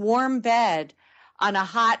enough, the warm bed on a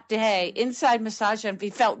hot day inside Massage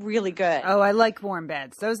Envy felt really good. Oh, I like warm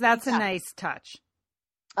beds. That's a nice touch.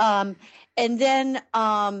 And then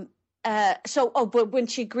but when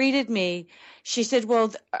she greeted me, she said,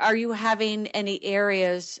 well, are you having any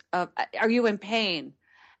areas are you in pain?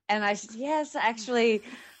 And I said, yes, actually,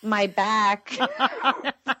 my back.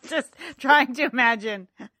 Just trying to imagine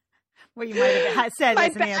what you might have said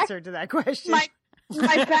as an answer to that question.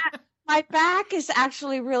 My back is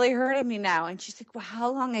actually really hurting me now. And she's like, well,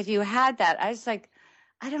 how long have you had that? I was like,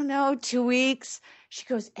 I don't know, 2 weeks. She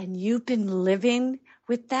goes, and you've been living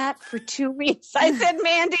with that for 2 weeks? I said,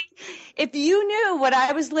 Mandy, if you knew what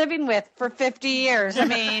I was living with for 50 years, I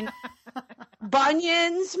mean,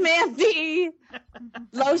 bunions, Mandy,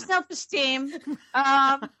 low self-esteem,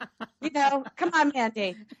 come on,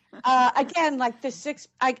 Mandy. Again, like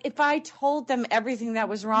if I told them everything that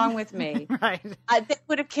was wrong with me, right, they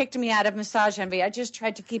would have kicked me out of Massage Envy. I just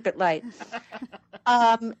tried to keep it light.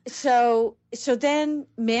 So then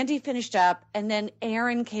Mandy finished up, and then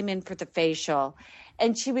Erin came in for the facial,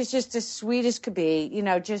 and she was just as sweet as could be,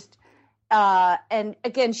 and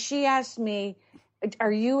again, she asked me,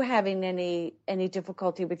 are you having any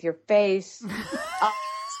difficulty with your face?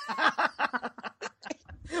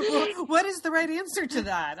 Well, what is the right answer to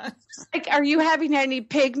that? Like, are you having any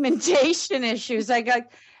pigmentation issues?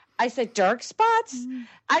 I said, dark spots? Mm-hmm.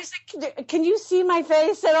 I said, can you see my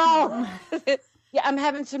face at all? Yeah, I'm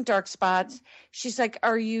having some dark spots. She's like,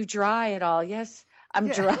 are you dry at all? Yes, I'm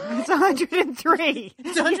dry. It's 103.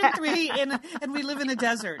 It's 103 and we live in a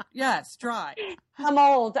desert. Yes, dry. I'm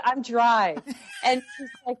old. I'm dry. And she's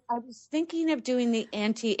like, I was thinking of doing the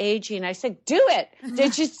anti-aging. I said, do it.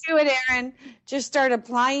 Just do it, Erin. Just start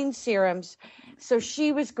applying serums. So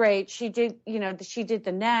she was great. She did, she did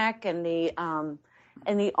the neck and the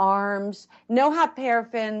arms. No hot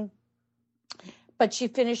paraffin, but she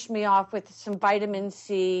finished me off with some vitamin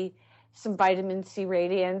C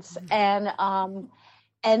radiance, and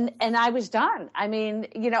I was done. I mean,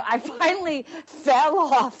 I finally fell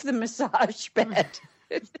off the massage bed.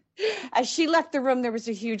 As she left the room, there was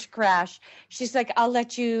a huge crash. She's like, I'll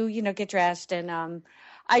let you, get dressed. And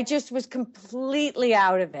I just was completely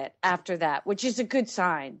out of it after that, which is a good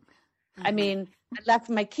sign. Mm-hmm. I mean, I left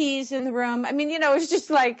my keys in the room. I mean, it was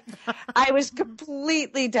just like I was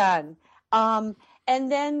completely done.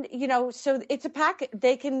 And then, so it's a package.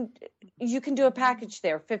 You can do a package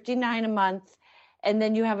there, $59 a month. And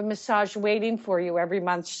then you have a massage waiting for you every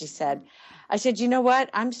month, she said. I said, you know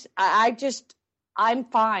what? I'm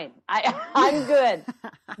fine. I'm good.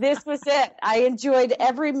 This was it. I enjoyed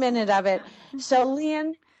every minute of it. So,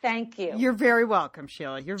 Leanne, thank you. You're very welcome,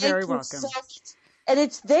 Sheila. You're very welcome. And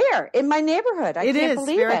it's there in my neighborhood. I can't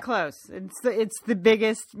believe it. It's very close. It's the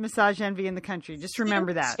biggest Massage Envy in the country. Just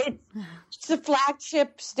remember that. It's a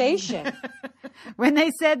flagship station. When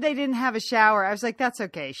they said they didn't have a shower, I was like, that's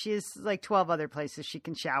okay. She has like 12 other places she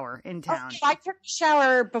can shower in town. Okay, I took a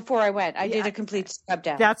shower before I went. I did a complete scrub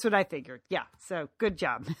down. That's what I figured. Yeah. So good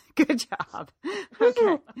job. Good job.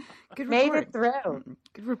 Okay. Good report. Made it through.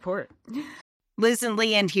 Good report. Liz and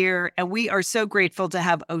Leanne here, and we are so grateful to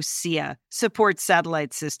have Osea support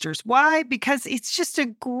Satellite Sisters. Why? Because it's just a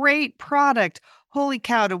great product. Holy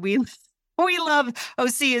cow, do we love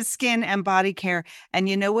Osea's skin and body care. And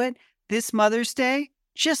you know what? This Mother's Day,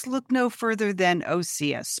 just look no further than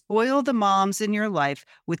Osea. Spoil the moms in your life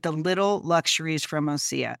with the little luxuries from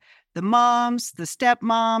Osea. The moms, the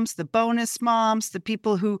stepmoms, the bonus moms, the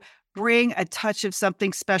people who bring a touch of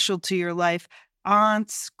something special to your life.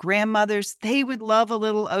 Aunts, grandmothers, they would love a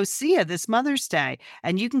little Osea this Mother's Day.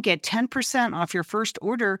 And you can get 10% off your first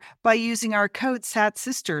order by using our code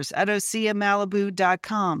SATSisters at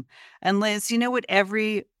OseaMalibu.com. And Liz, you know what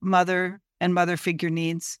every mother and mother figure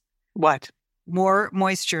needs? What? More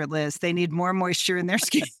moisture, Liz. They need more moisture in their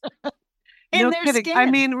skin. No kidding. I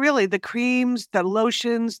mean, really, the creams, the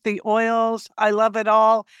lotions, the oils, I love it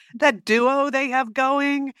all. That duo they have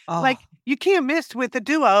going, like you can't miss with the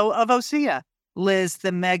duo of Osea. Liz,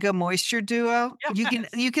 the Mega Moisture Duo, yes.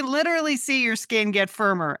 you can literally see your skin get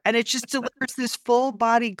firmer, and it just delivers this full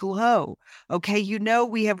body glow. Okay,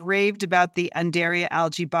 we have raved about the Undaria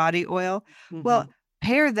Algae Body Oil. Mm-hmm. Well,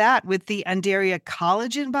 pair that with the Undaria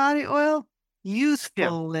Collagen Body Oil.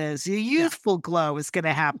 Youthful, Liz, your youthful glow is going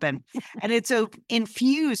to happen. And it's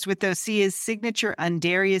infused with Osea's signature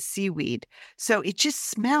Undaria seaweed. So it just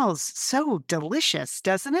smells so delicious,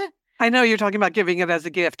 doesn't it? I know you're talking about giving it as a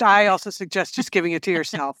gift. I also suggest just giving it to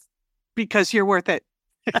yourself because you're worth it.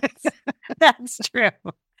 That's true.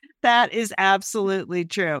 That is absolutely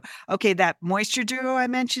true. Okay, that moisture duo I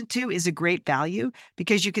mentioned too is a great value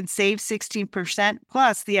because you can save 16%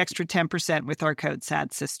 plus the extra 10% with our code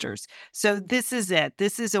SAD Sisters. So this is it.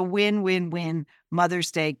 This is a win-win-win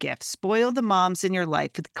Mother's Day gift. Spoil the moms in your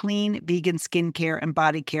life with clean vegan skincare and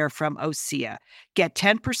body care from Osea. Get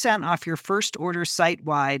 10% off your first order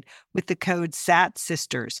site-wide with the code SAT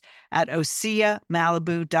Sisters at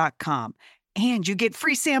OseaMalibu.com. And you get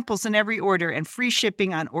free samples in every order and free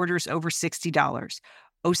shipping on orders over $60.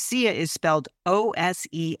 Osea is spelled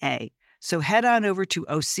O-S-E-A. So head on over to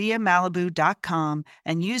OseaMalibu.com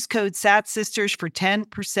and use code SATSisters for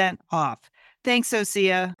 10% off. Thanks,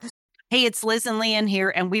 Osea. Hey, it's Liz and Leanne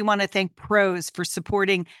here, and we want to thank Pros for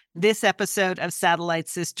supporting this episode of Satellite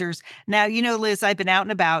Sisters. Now, you know, Liz, I've been out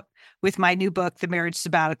and about with my new book, The Marriage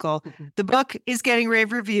Sabbatical. The book is getting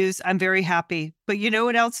rave reviews. I'm very happy. But you know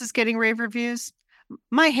what else is getting rave reviews?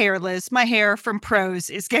 My hair, Liz. My hair from Pros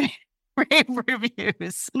is getting rave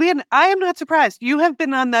reviews. Leanne, I am not surprised. You have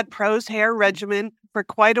been on that Pros hair regimen for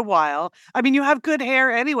quite a while. I mean, you have good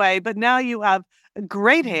hair anyway, but now you have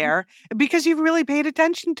great hair because you've really paid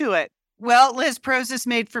attention to it. Well, Liz, Pros is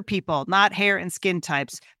made for people, not hair and skin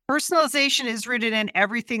types. Personalization is rooted in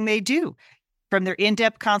everything they do, from their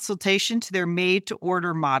in-depth consultation to their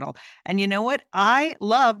made-to-order model. And you know what? I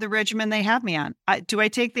love the regimen they have me on. Do I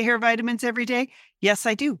take the hair vitamins every day? Yes,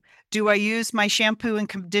 I do. Do I use my shampoo and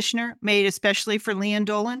conditioner made especially for Leanne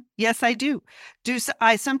Dolan? Yes, I do.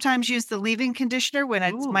 I sometimes use the leave-in conditioner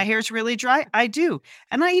when my hair's really dry? I do.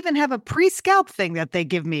 And I even have a pre-scalp thing that they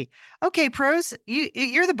give me. Okay, Pros,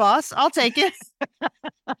 you're the boss. I'll take it.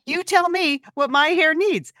 You tell me what my hair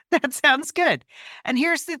needs. That sounds good. And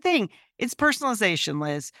here's the thing. It's personalization,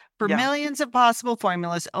 Liz. For millions of possible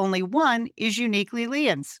formulas, only one is uniquely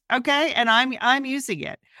Leanne's. Okay? And I'm using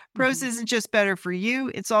it. Pros isn't just better for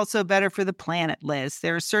you, it's also better for the planet, Liz.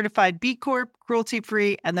 They're a certified B Corp,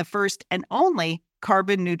 cruelty-free, and the first and only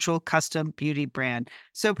carbon neutral custom beauty brand.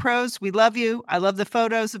 So Pros, we love you. I love the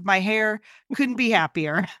photos of my hair. Couldn't be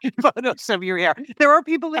happier. Photos of your hair. There are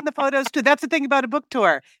people in the photos too. That's the thing about a book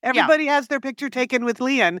tour. Everybody has their picture taken with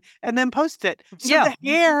Leanne and then post it. So the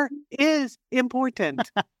hair is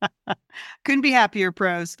important. Couldn't be happier,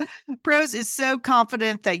 Pros. Pros is so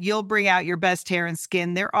confident that you'll bring out your best hair and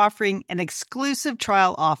skin. They're offering an exclusive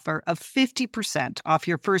trial offer of 50% off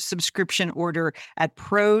your first subscription order at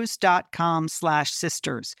pros.com/sisters.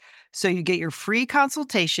 So you get your free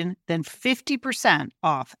consultation, then 50%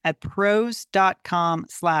 off at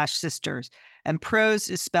pros.com/sisters. And Pros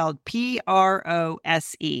is spelled Prose.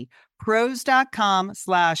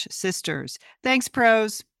 Pros.com/sisters. Thanks,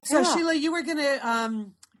 Pros. So Sheila, you were going to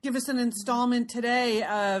give us an installment today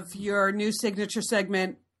of your new signature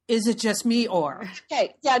segment, Is It Just Me Or?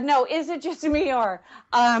 Okay. Yeah, no, is it just me or?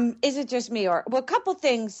 Is it just me or? Well, a couple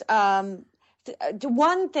things. One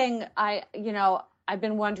thing I've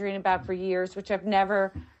been wondering about for years, which I've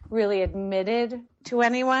never really admitted to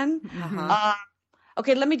anyone.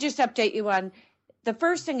 Okay, let me just update you on. The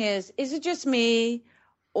first thing is it just me,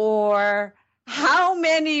 or how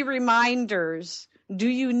many reminders do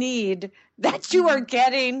you need that you are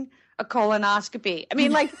getting a colonoscopy? I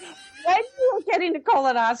mean, like, when you are getting a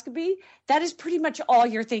colonoscopy, that is pretty much all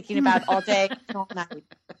you're thinking about all day and all night.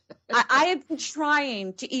 I have been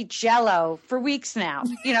trying to eat Jell-O for weeks now,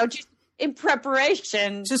 just in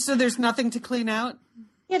preparation. Just so there's nothing to clean out?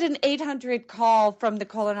 Get an 800 call from the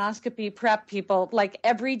colonoscopy prep people, like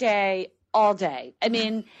every day, all day. I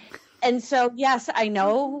mean, and so, yes, I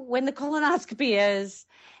know when the colonoscopy is,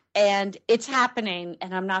 and it's happening,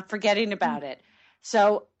 and I'm not forgetting about it.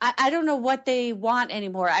 So I don't know what they want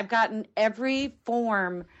anymore. I've gotten every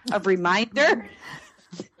form of reminder.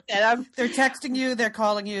 They're texting you, they're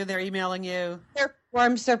calling you, they're emailing you. They're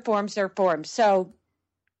forms. So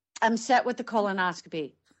I'm set with the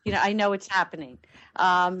colonoscopy. I know it's happening.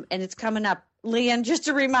 And it's coming up. Leanne, just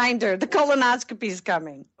a reminder, the colonoscopy is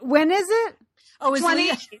coming. When is it? Oh, is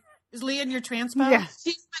Leanne your transpo? Yeah.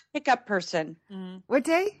 She's my pickup person. What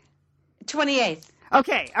day? 28th.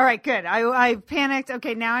 Okay. All right. Good. I panicked.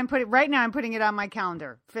 Okay. Now I'm putting it on my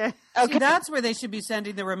calendar. Okay. See, that's where they should be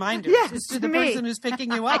sending the reminders. Yes, is to the me. person who's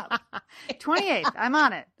picking you up. 28th. I'm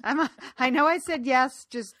on it. I know I said yes,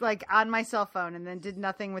 just like on my cell phone, and then did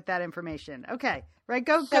nothing with that information. Okay. Right.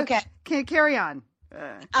 Go. Okay. Carry on.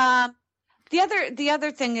 The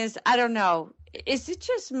other thing is, I don't know. Is it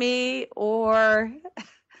just me, or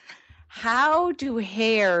how do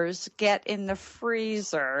hairs get in the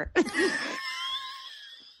freezer?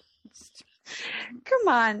 Come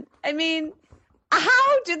on. I mean,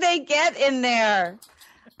 how do they get in there?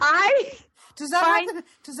 Does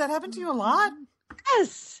that happen to you a lot?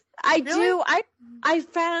 Yes. I do.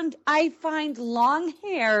 I find long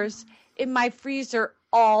hairs in my freezer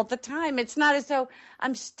all the time. It's not as though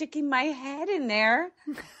I'm sticking my head in there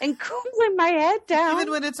and cooling my head down.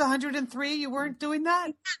 Even when it's 103, you weren't doing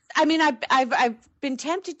that? I mean, I've been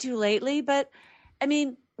tempted to lately, but I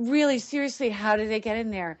mean, really, seriously, how did they get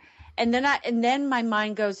in there? And then my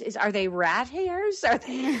mind goes, are they rat hairs? Are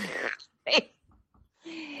they?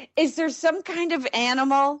 Is there some kind of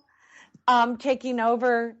animal taking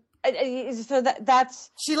over? So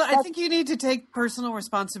that's Sheila. I think you need to take personal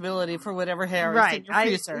responsibility for whatever hair is in your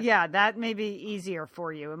freezer. Yeah, that may be easier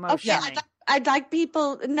for you emotionally. Okay, I'd like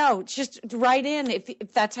people. No, just write in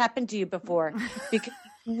if that's happened to you before, because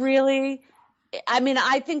really, I mean,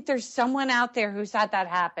 I think there's someone out there who's had that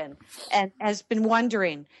happen and has been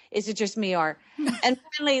wondering, is it just me or? And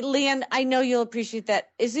finally, Leanne, I know you'll appreciate that.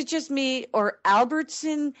 Is it just me or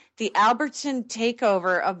Albertson? The Albertson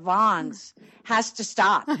takeover of Vons has to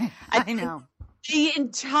stop. I know. The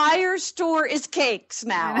entire store is cakes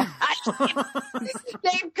now.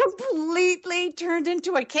 They've completely turned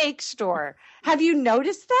into a cake store. Have you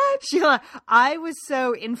noticed that? Sheila, I was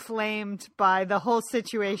so inflamed by the whole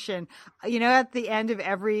situation. You know, at the end of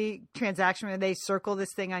every transaction where they circle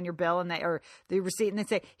this thing on your bill or the receipt and they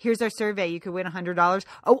say, here's our survey, you could win $100.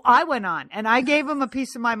 Oh, I went on and I gave them a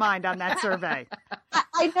piece of my mind on that survey.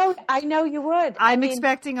 I know you would. I'm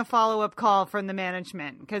expecting a follow-up call from the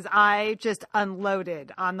management because I just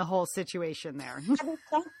unloaded on the whole situation there.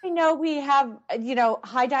 Don't we know we have,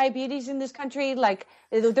 high diabetes in this country? Like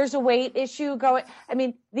there's a weight issue going. I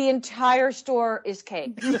mean, the entire store is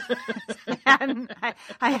cake. I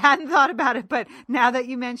hadn't thought about it, but now that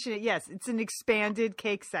you mention it, yes, it's an expanded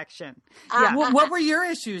cake section. Yeah. What were your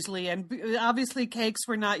issues, Leanne? Obviously, cakes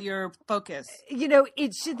were not your focus.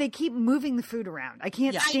 They keep moving the food around. I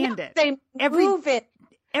can't stand it. They move it.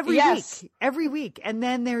 Every week. And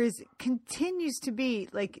then continues to be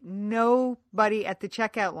like nobody at the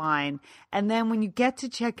checkout line. And then when you get to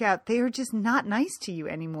checkout, they are just not nice to you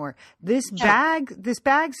anymore. This bag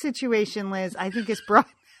situation, Liz, I think is brought.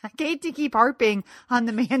 I hate to keep harping on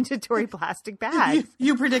the mandatory plastic bag.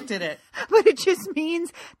 You predicted it. But it just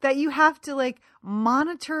means that you have to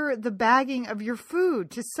monitor the bagging of your food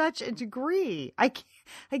to such a degree. I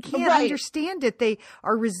can't understand it. They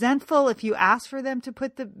are resentful if you ask for them to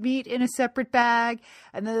put the meat in a separate bag,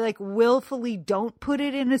 and they willfully don't put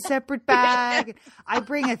it in a separate bag. I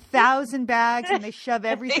bring 1,000 bags and they shove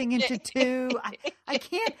everything into 2. I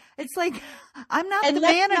can't. It's like I'm not the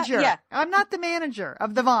manager. I'm not the manager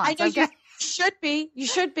of the Vons. I know you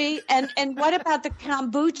should be. And what about the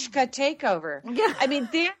kombucha takeover? Yeah. I mean,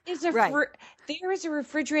 there is a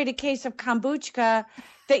refrigerated case of kombucha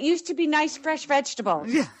that used to be nice fresh vegetables.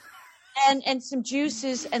 Yeah. And some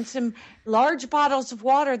juices and some large bottles of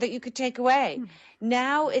water that you could take away.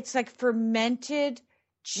 Now it's like fermented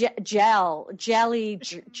jelly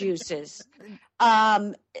juices.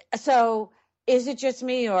 So is it just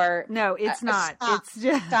me or no? It's not.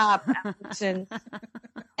 Stop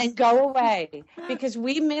and go away because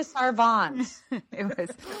we miss our Vons. It was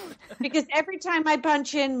because every time I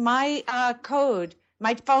punch in my code.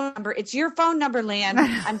 My phone number. It's your phone number, Leanne.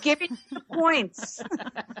 I'm giving you the points.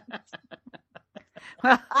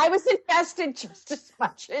 Well, I was invested just as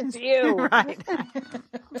much as you. Right.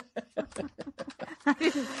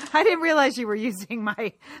 I didn't realize you were using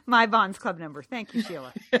my Vons Club number. Thank you,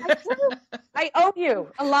 Sheila. I owe you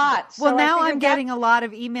a lot. Well, now I'm getting a lot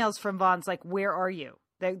of emails from Vons like, where are you?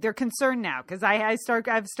 They're concerned now because I've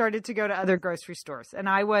started to go to other grocery stores, and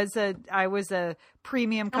I was a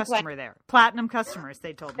premium customer there, platinum customers.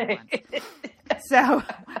 They told me once. So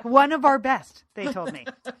one of our best. They told me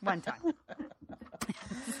one time.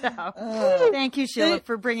 So thank you, Sheila,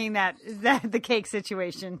 for bringing the cake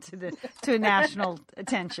situation to national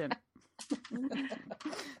attention.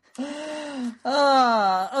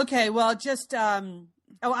 Okay. Well, just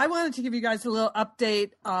I wanted to give you guys a little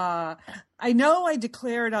update. I know I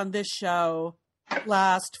declared on this show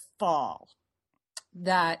last fall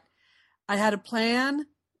that I had a plan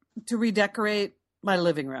to redecorate my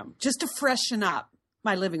living room, just to freshen up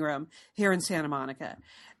my living room here in Santa Monica.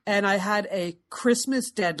 And I had a Christmas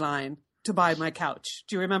deadline to buy my couch.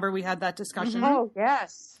 Do you remember we had that discussion? Mm-hmm. Oh,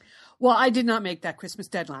 yes. Well, I did not make that Christmas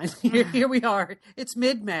deadline. Here we are. It's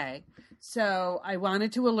mid-May. So I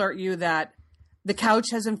wanted to alert you that the couch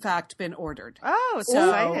has, in fact, been ordered. Oh, it's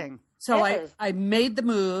exciting. So I made the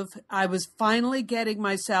move. I was finally getting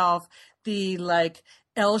myself the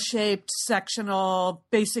L-shaped sectional,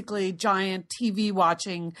 basically giant TV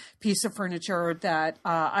watching piece of furniture that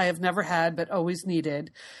I have never had but always needed.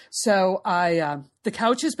 So the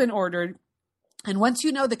couch has been ordered. And once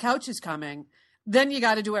you know the couch is coming, then you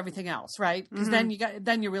got to do everything else, right? Because then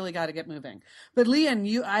you really got to get moving. But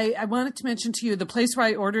Leanne, I wanted to mention to you the place where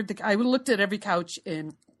I ordered I looked at every couch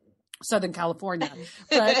in Southern California,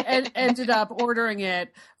 but ended up ordering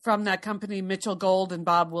it from that company, Mitchell Gold and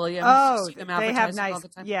Bob Williams. Oh, See them they have advertising nice. all the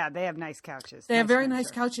time. Yeah, they have nice couches. They have very furniture. nice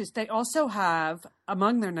couches. They also have,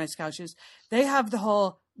 among their nice couches, they have the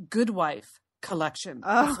whole Good Wife collection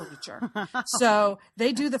of furniture. So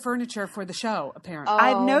they do the furniture for the show, apparently.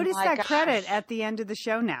 I've noticed my that gosh. credit at the end of the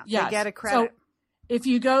show now. Yes. They get a credit. So if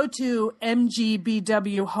you go to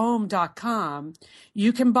mgbwhome.com,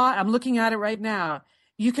 you can buy, I'm looking at it right now,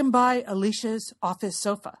 you can buy Alicia's office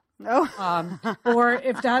sofa. Or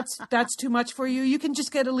if that's too much for you, you can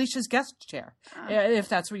just get Alicia's guest chair, if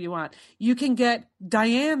that's what you want. You can get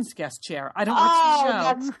Diane's guest chair. I don't watch the show.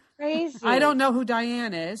 That's crazy. I don't know who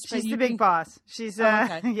Diane is. But She's you the big can- boss. She's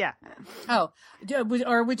okay. yeah. Oh,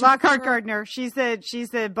 or would you Lockhart prefer- Gardner. She's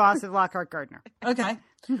the boss of Lockhart Gardner. Okay.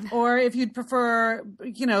 Or if you'd prefer,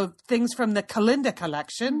 things from the Kalinda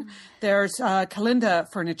collection, there's Kalinda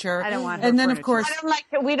furniture. I don't want her And then, furniture. of course,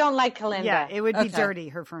 We don't like Kalinda. Yeah, it would be Okay. dirty,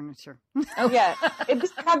 her furniture. Yeah, it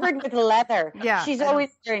was covered with leather. Yeah, she's I don't- always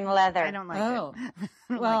wearing leather. I don't like oh, it.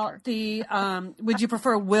 well, would you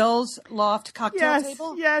prefer Will's Loft cocktail Yes,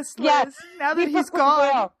 table? yes, Liz. Yes. Now that We he's prefer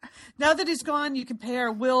gone. Will. Now that he's gone, you can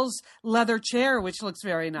pair Will's leather chair, which looks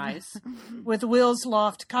very nice, with Will's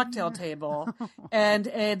Loft cocktail table, and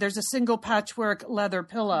there's a single patchwork leather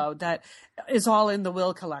pillow that is all in the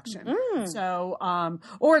Will collection. So,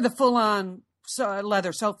 or the full-on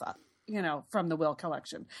leather sofa, from the Will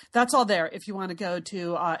collection. That's all there if you want to go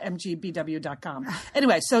to mgbwhome.com.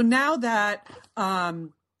 Anyway, so now that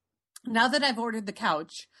I've ordered the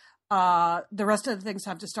couch, the rest of the things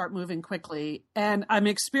have to start moving quickly. And I'm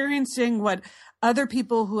experiencing what other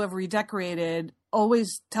people who have redecorated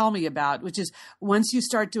always tell me about, which is once you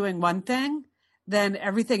start doing one thing, then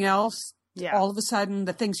everything else, all of a sudden,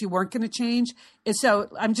 the things you weren't going to change. So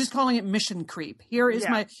I'm just calling it mission creep. Here is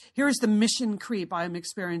the mission creep I'm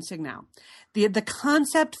experiencing now. The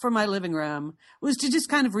concept for my living room was to just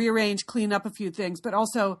kind of rearrange, clean up a few things, but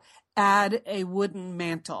also add a wooden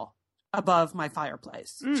mantle above my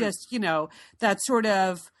fireplace. Just, that sort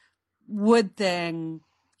of wood thing,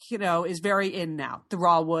 is very in now, the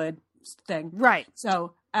raw wood thing. Right.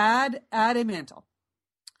 So add a mantle.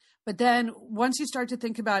 But then once you start to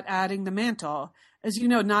think about adding the mantle, as you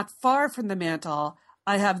know, not far from the mantle,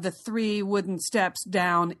 I have the 3 wooden steps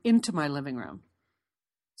down into my living room.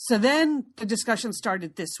 So then the discussion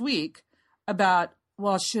started this week about,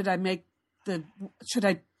 well, should I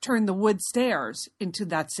turn the wood stairs into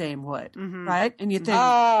that same wood, right? And you think,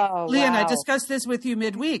 Leanne, I discussed this with you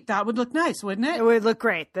midweek. That would look nice, wouldn't it? It would look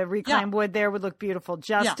great. The reclaimed wood there would look beautiful,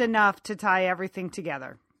 just enough to tie everything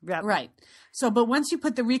together. Yep. Right. So, but once you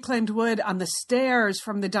put the reclaimed wood on the stairs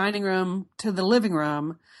from the dining room to the living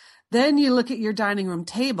room, then you look at your dining room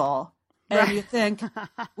table and you think,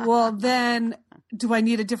 well, then do I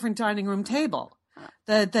need a different dining room table?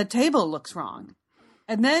 The table looks wrong.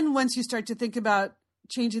 And then once you start to think about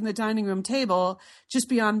changing the dining room table, just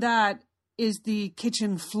beyond that is the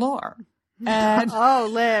kitchen floor. And Oh,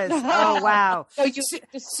 Liz. Oh, wow. So you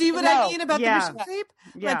see what I mean about the mission creep?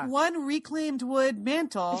 Yeah. Like one reclaimed wood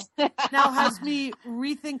mantle now has me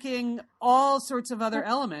rethinking all sorts of other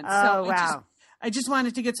elements. Oh, wow. I just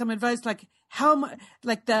wanted to get some advice, like how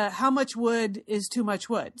much wood is too much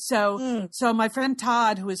wood. So my friend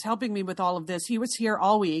Todd, who is helping me with all of this, he was here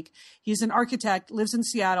all week. He's an architect, lives in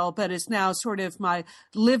Seattle, but is now sort of my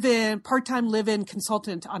part-time live-in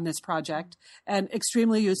consultant on this project, and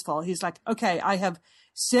extremely useful. He's like, okay, I have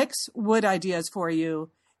 6 wood ideas for you.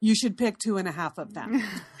 You should pick 2.5 of them.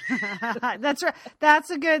 That's right.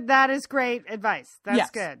 That is great advice. That's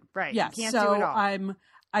good. Right. Yes. You can't So do it all.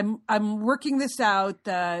 I'm working this out,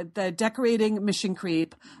 the decorating mission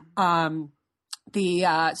creep. So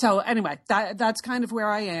anyway, that's kind of where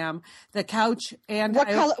I am. The couch and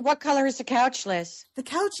what color is the couch, Liz? the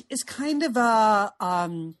couch is kind of a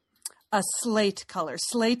slate color,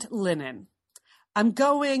 slate linen. I'm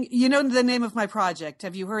going, the name of my project.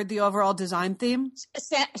 Have you heard the overall design theme?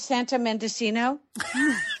 Santa Mendocino.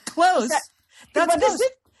 Close. That's What is close.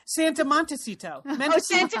 it? Santa Montecito. Oh,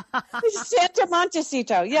 Santa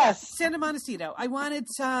Montecito. Yes. Santa Montecito. I wanted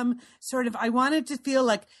I wanted to feel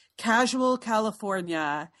like casual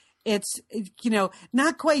California. It's,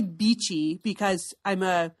 not quite beachy because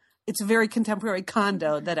it's a very contemporary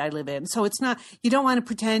condo that I live in. So it's not, you don't want to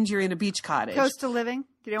pretend you're in a beach cottage. Coastal living.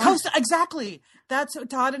 You don't want Exactly. That's what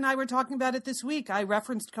Todd and I were talking about it this week. I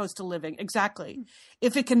referenced coastal living. Exactly.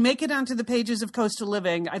 If it can make it onto the pages of coastal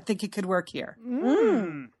living, I think it could work here.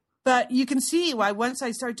 But you can see why once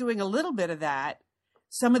I start doing a little bit of that,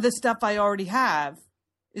 some of the stuff I already have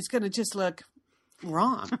is going to just look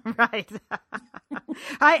wrong. Right.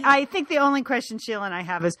 I think the only question Sheila and I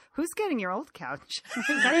have is, who's getting your old couch?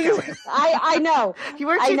 I know.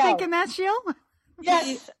 Weren't you thinking that, Sheila?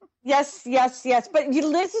 Yes. But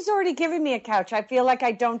Liz has already given me a couch. I feel like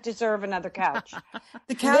I don't deserve another couch.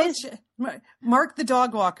 The couch, Mark the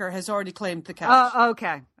dog walker has already claimed the couch. Oh,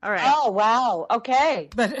 okay. All right. Oh, wow. Okay.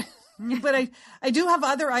 But I do have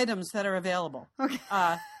other items that are available. Okay.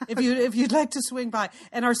 If you'd like to swing by.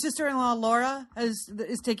 And our sister-in-law Laura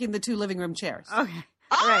is taking the 2 living room chairs. Okay.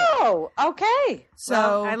 Oh, okay. So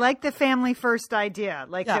well, I like the family first idea,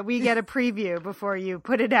 that we get a preview before you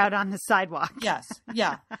put it out on the sidewalk. Yes.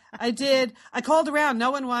 Yeah. I did. I called around.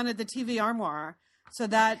 No one wanted the TV armoire. So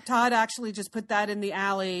that Todd actually just put that in the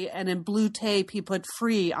alley, and in blue tape he put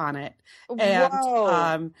free on it. And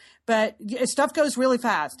Whoa. But stuff goes really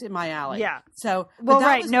fast in my alley. Yeah. So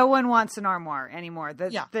no one wants an armoire anymore.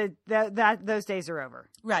 Those days are over.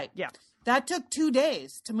 Right. Yeah. That took 2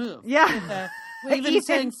 days to move. Yeah. Even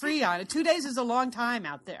saying free on it. 2 days is a long time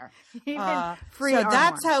out there. Even free so armoire.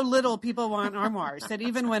 that's how little people want armoires, that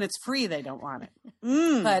even when it's free, they don't want it.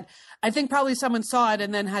 But I think probably someone saw it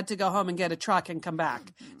and then had to go home and get a truck and come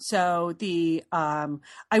back. So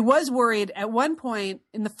I was worried at one point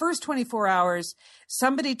in the first 24 hours,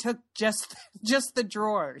 somebody took just the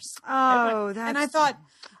drawers. Oh, and I thought,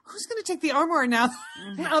 who's going to take the armoire now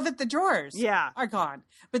that the drawers are gone?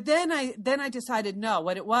 But then I decided, no,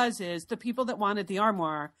 what it was is the people that wanted the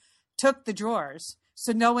armoire took the drawers,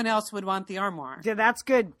 so no one else would want the armoire. Yeah, that's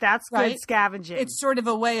good. That's right? good scavenging. It's sort of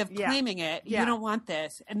a way of claiming it. Yeah. You don't want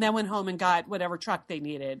this. And then went home and got whatever truck they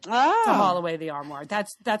needed to haul away the armoire.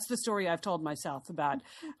 That's the story I've told myself about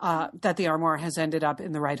that the armoire has ended up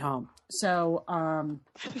in the right home. So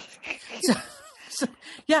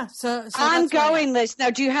ongoing, Liz. Now,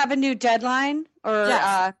 do you have a new deadline? Or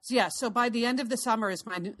yes. So by the end of the summer is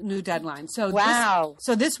my new deadline. So wow.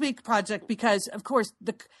 This week project, because of course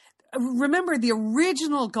remember the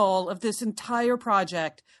original goal of this entire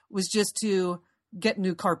project was just to get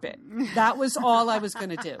new carpet. That was all I was going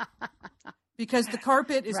to do, because the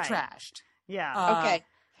carpet is trashed. Yeah.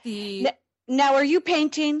 Okay. Now, are you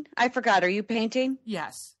painting? I forgot. Are you painting?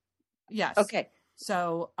 Yes. Okay.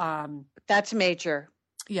 So that's major.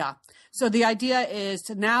 Yeah. So the idea is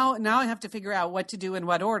to now I have to figure out what to do in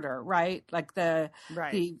what order, right?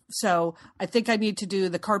 So I think I need to do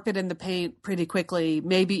the carpet and the paint pretty quickly,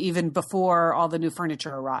 maybe even before all the new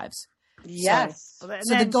furniture arrives. Yes. So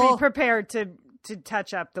then be prepared to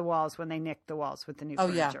touch up the walls when they nick the walls with the new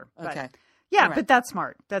furniture. Yeah. Okay. Right. But that's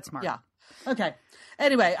smart. Yeah. Okay.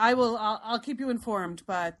 Anyway, I'll keep you informed,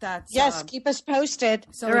 but that's keep us posted.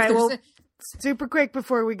 So all right. Well, super quick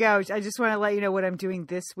before we go, I just want to let you know what I'm doing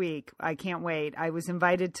this week. I can't wait. I was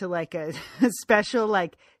invited to a special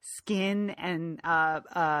skin and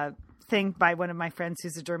thing by one of my friends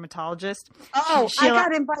who's a dermatologist. Oh, Sheila, I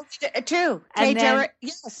got invited too. And then,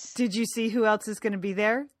 yes. Did you see who else is going to be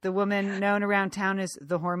there? The woman known around town as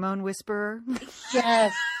the hormone whisperer.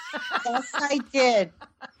 Yes. Yes, I did.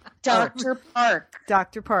 Dr.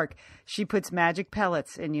 Park. She puts magic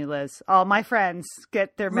pellets in you, Liz. All my friends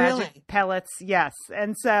get their magic pellets. Yes.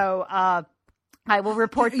 And so I will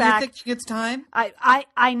report back. You think it's time?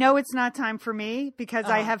 I know it's not time for me, because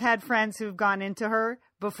I have had friends who've gone into her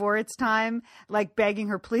before it's time, begging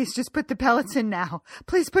her, please just put the pellets in now.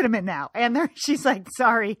 Please put them in now. And she's like,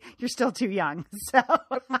 sorry, you're still too young. So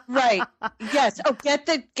right. Yes. Oh, get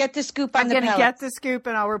the scoop on the pellets. I'm going to get the scoop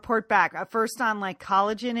and I'll report back. First on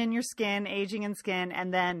collagen in your skin, aging in skin,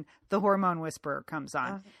 and then the hormone whisperer comes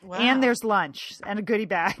on. Wow. And there's lunch and a goodie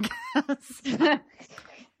bag.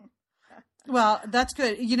 Well, that's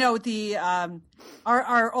good. You know,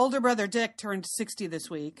 our older brother Dick turned 60 this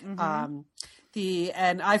week. Mm-hmm.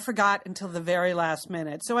 And I forgot until the very last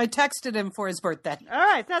minute, so I texted him for his birthday. All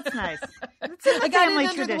right, that's nice. It's a I got family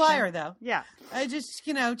it under tradition. the wire, though. Yeah, I just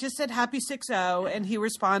said happy 60, and he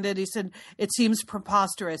responded. He said, "It seems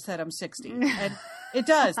preposterous that I'm 60," and it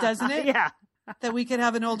does, doesn't it? Yeah. That we could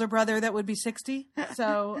have an older brother that would be 60.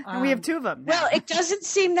 So and we have 2 of them now. Well, it doesn't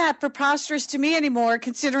seem that preposterous to me anymore,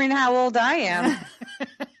 considering how old I am.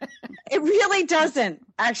 It really doesn't,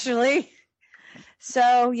 actually.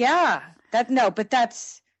 So yeah,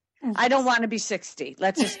 I don't want to be 60.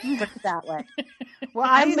 Let's just put it that way. Well,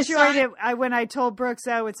 I enjoyed it when I told Brooks,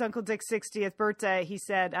 it's Uncle Dick's 60th birthday. He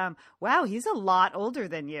said, wow, he's a lot older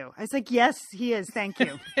than you. I was like, yes, he is. Thank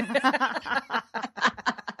you.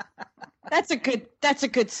 That's a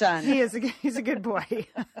good son. He's a good boy.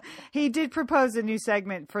 He did propose a new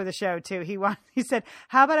segment for the show too. He said,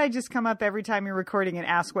 "How about I just come up every time you're recording and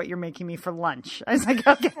ask what you're making me for lunch?" I was like,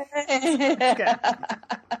 "Okay."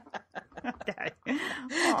 Okay.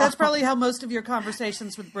 That's probably how most of your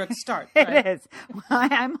conversations with Brooke start. Right? It is.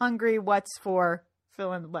 I'm hungry. What's for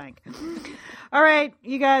fill in the blank? All right,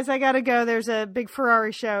 you guys, I got to go. There's a big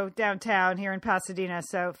Ferrari show downtown here in Pasadena.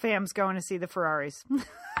 So fam's going to see the Ferraris.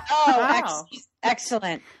 Oh, Wow.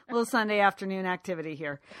 excellent. A little Sunday afternoon activity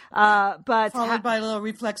here. But Followed by a little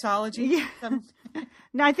reflexology. Yeah.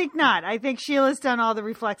 No, I think not. I think Sheila's done all the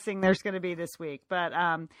reflexing there's going to be this week. But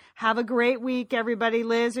have a great week, everybody.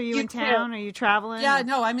 Liz, are you in town? Are you traveling? Yeah,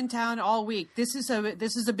 no, I'm in town all week. This is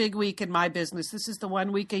a big week in my business. This is the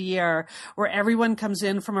 1 week a year where everyone comes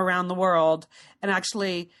in from around the world and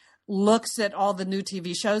actually looks at all the new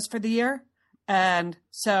TV shows for the year. And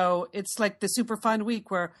so it's like the super fun week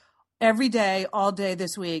where every day, all day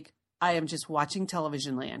this week, I am just watching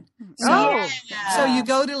television land. So you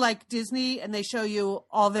go to like Disney and they show you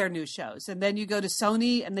all their new shows. And then you go to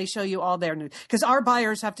Sony and they show you all their new, because our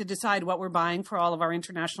buyers have to decide what we're buying for all of our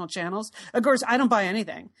international channels. Of course, I don't buy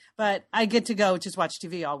anything, but I get to go just watch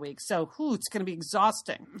TV all week. So it's going to be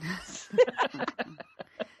exhausting.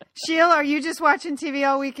 Sheila, are you just watching TV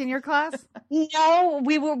all week in your class? No,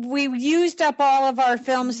 we used up all of our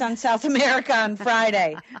films on South America on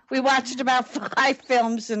Friday. We watched about 5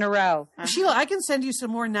 films in a row. Sheila, I can send you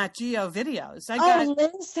some more Nat Geo videos.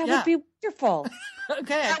 Liz, that would be wonderful.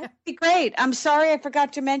 Okay. That would be great. I'm sorry I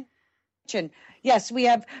forgot to mention. Yes, we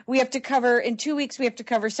have to cover in 2 weeks. We have to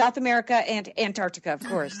cover South America and Antarctica, of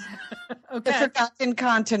course. Okay. The forgotten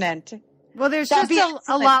continent. Well, there's That'd just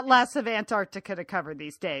be a lot less of Antarctica to cover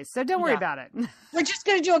these days, so don't worry about it. We're just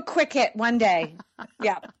going to do a quick hit one day.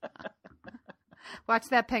 Yeah. Watch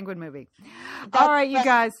that penguin movie. All right, you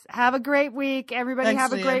guys, have a great week. Everybody Thanks,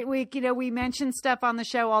 have a Leah. great week. You know, we mention stuff on the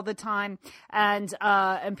show all the time, and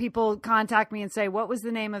people contact me and say, what was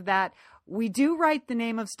the name of that? We do write the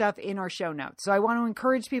name of stuff in our show notes. So I want to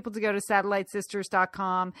encourage people to go to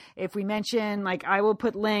satellitesisters.com. If we mention, like, I will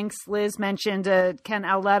put links. Liz mentioned a Ken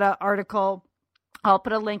Auletta article. I'll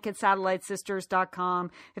put a link at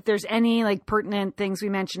satellitesisters.com. If there's any like pertinent things we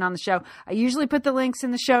mention on the show, I usually put the links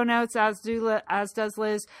in the show notes, as does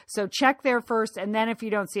Liz. So check there first. And then if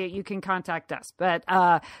you don't see it, you can contact us. But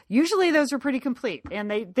usually those are pretty complete,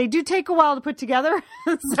 and they do take a while to put together.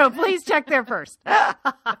 So please check there first.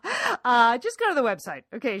 Just go to the website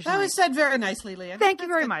occasionally. That was said very nicely, Leah. Thank you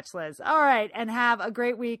very much, Liz. All right. And have a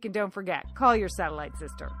great week. And don't forget, call your satellite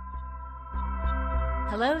sister.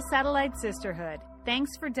 Hello, Satellite Sisterhood.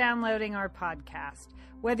 Thanks for downloading our podcast.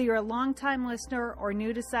 Whether you're a longtime listener or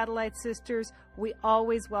new to Satellite Sisters, we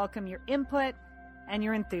always welcome your input and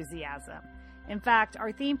your enthusiasm. In fact,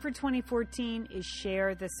 our theme for 2014 is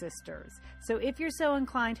Share the Sisters. So if you're so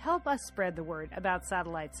inclined, help us spread the word about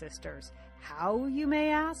Satellite Sisters. How, you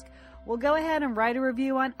may ask? Well, go ahead and write a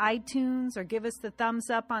review on iTunes or give us the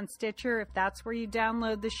thumbs up on Stitcher if that's where you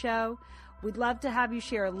download the show. We'd love to have you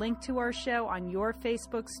share a link to our show on your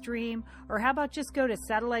Facebook stream, or how about just go to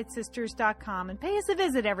satellitesisters.com and pay us a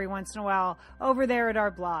visit every once in a while over there at our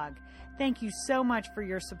blog. Thank you so much for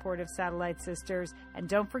your support of Satellite Sisters, and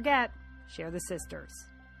don't forget, share the sisters.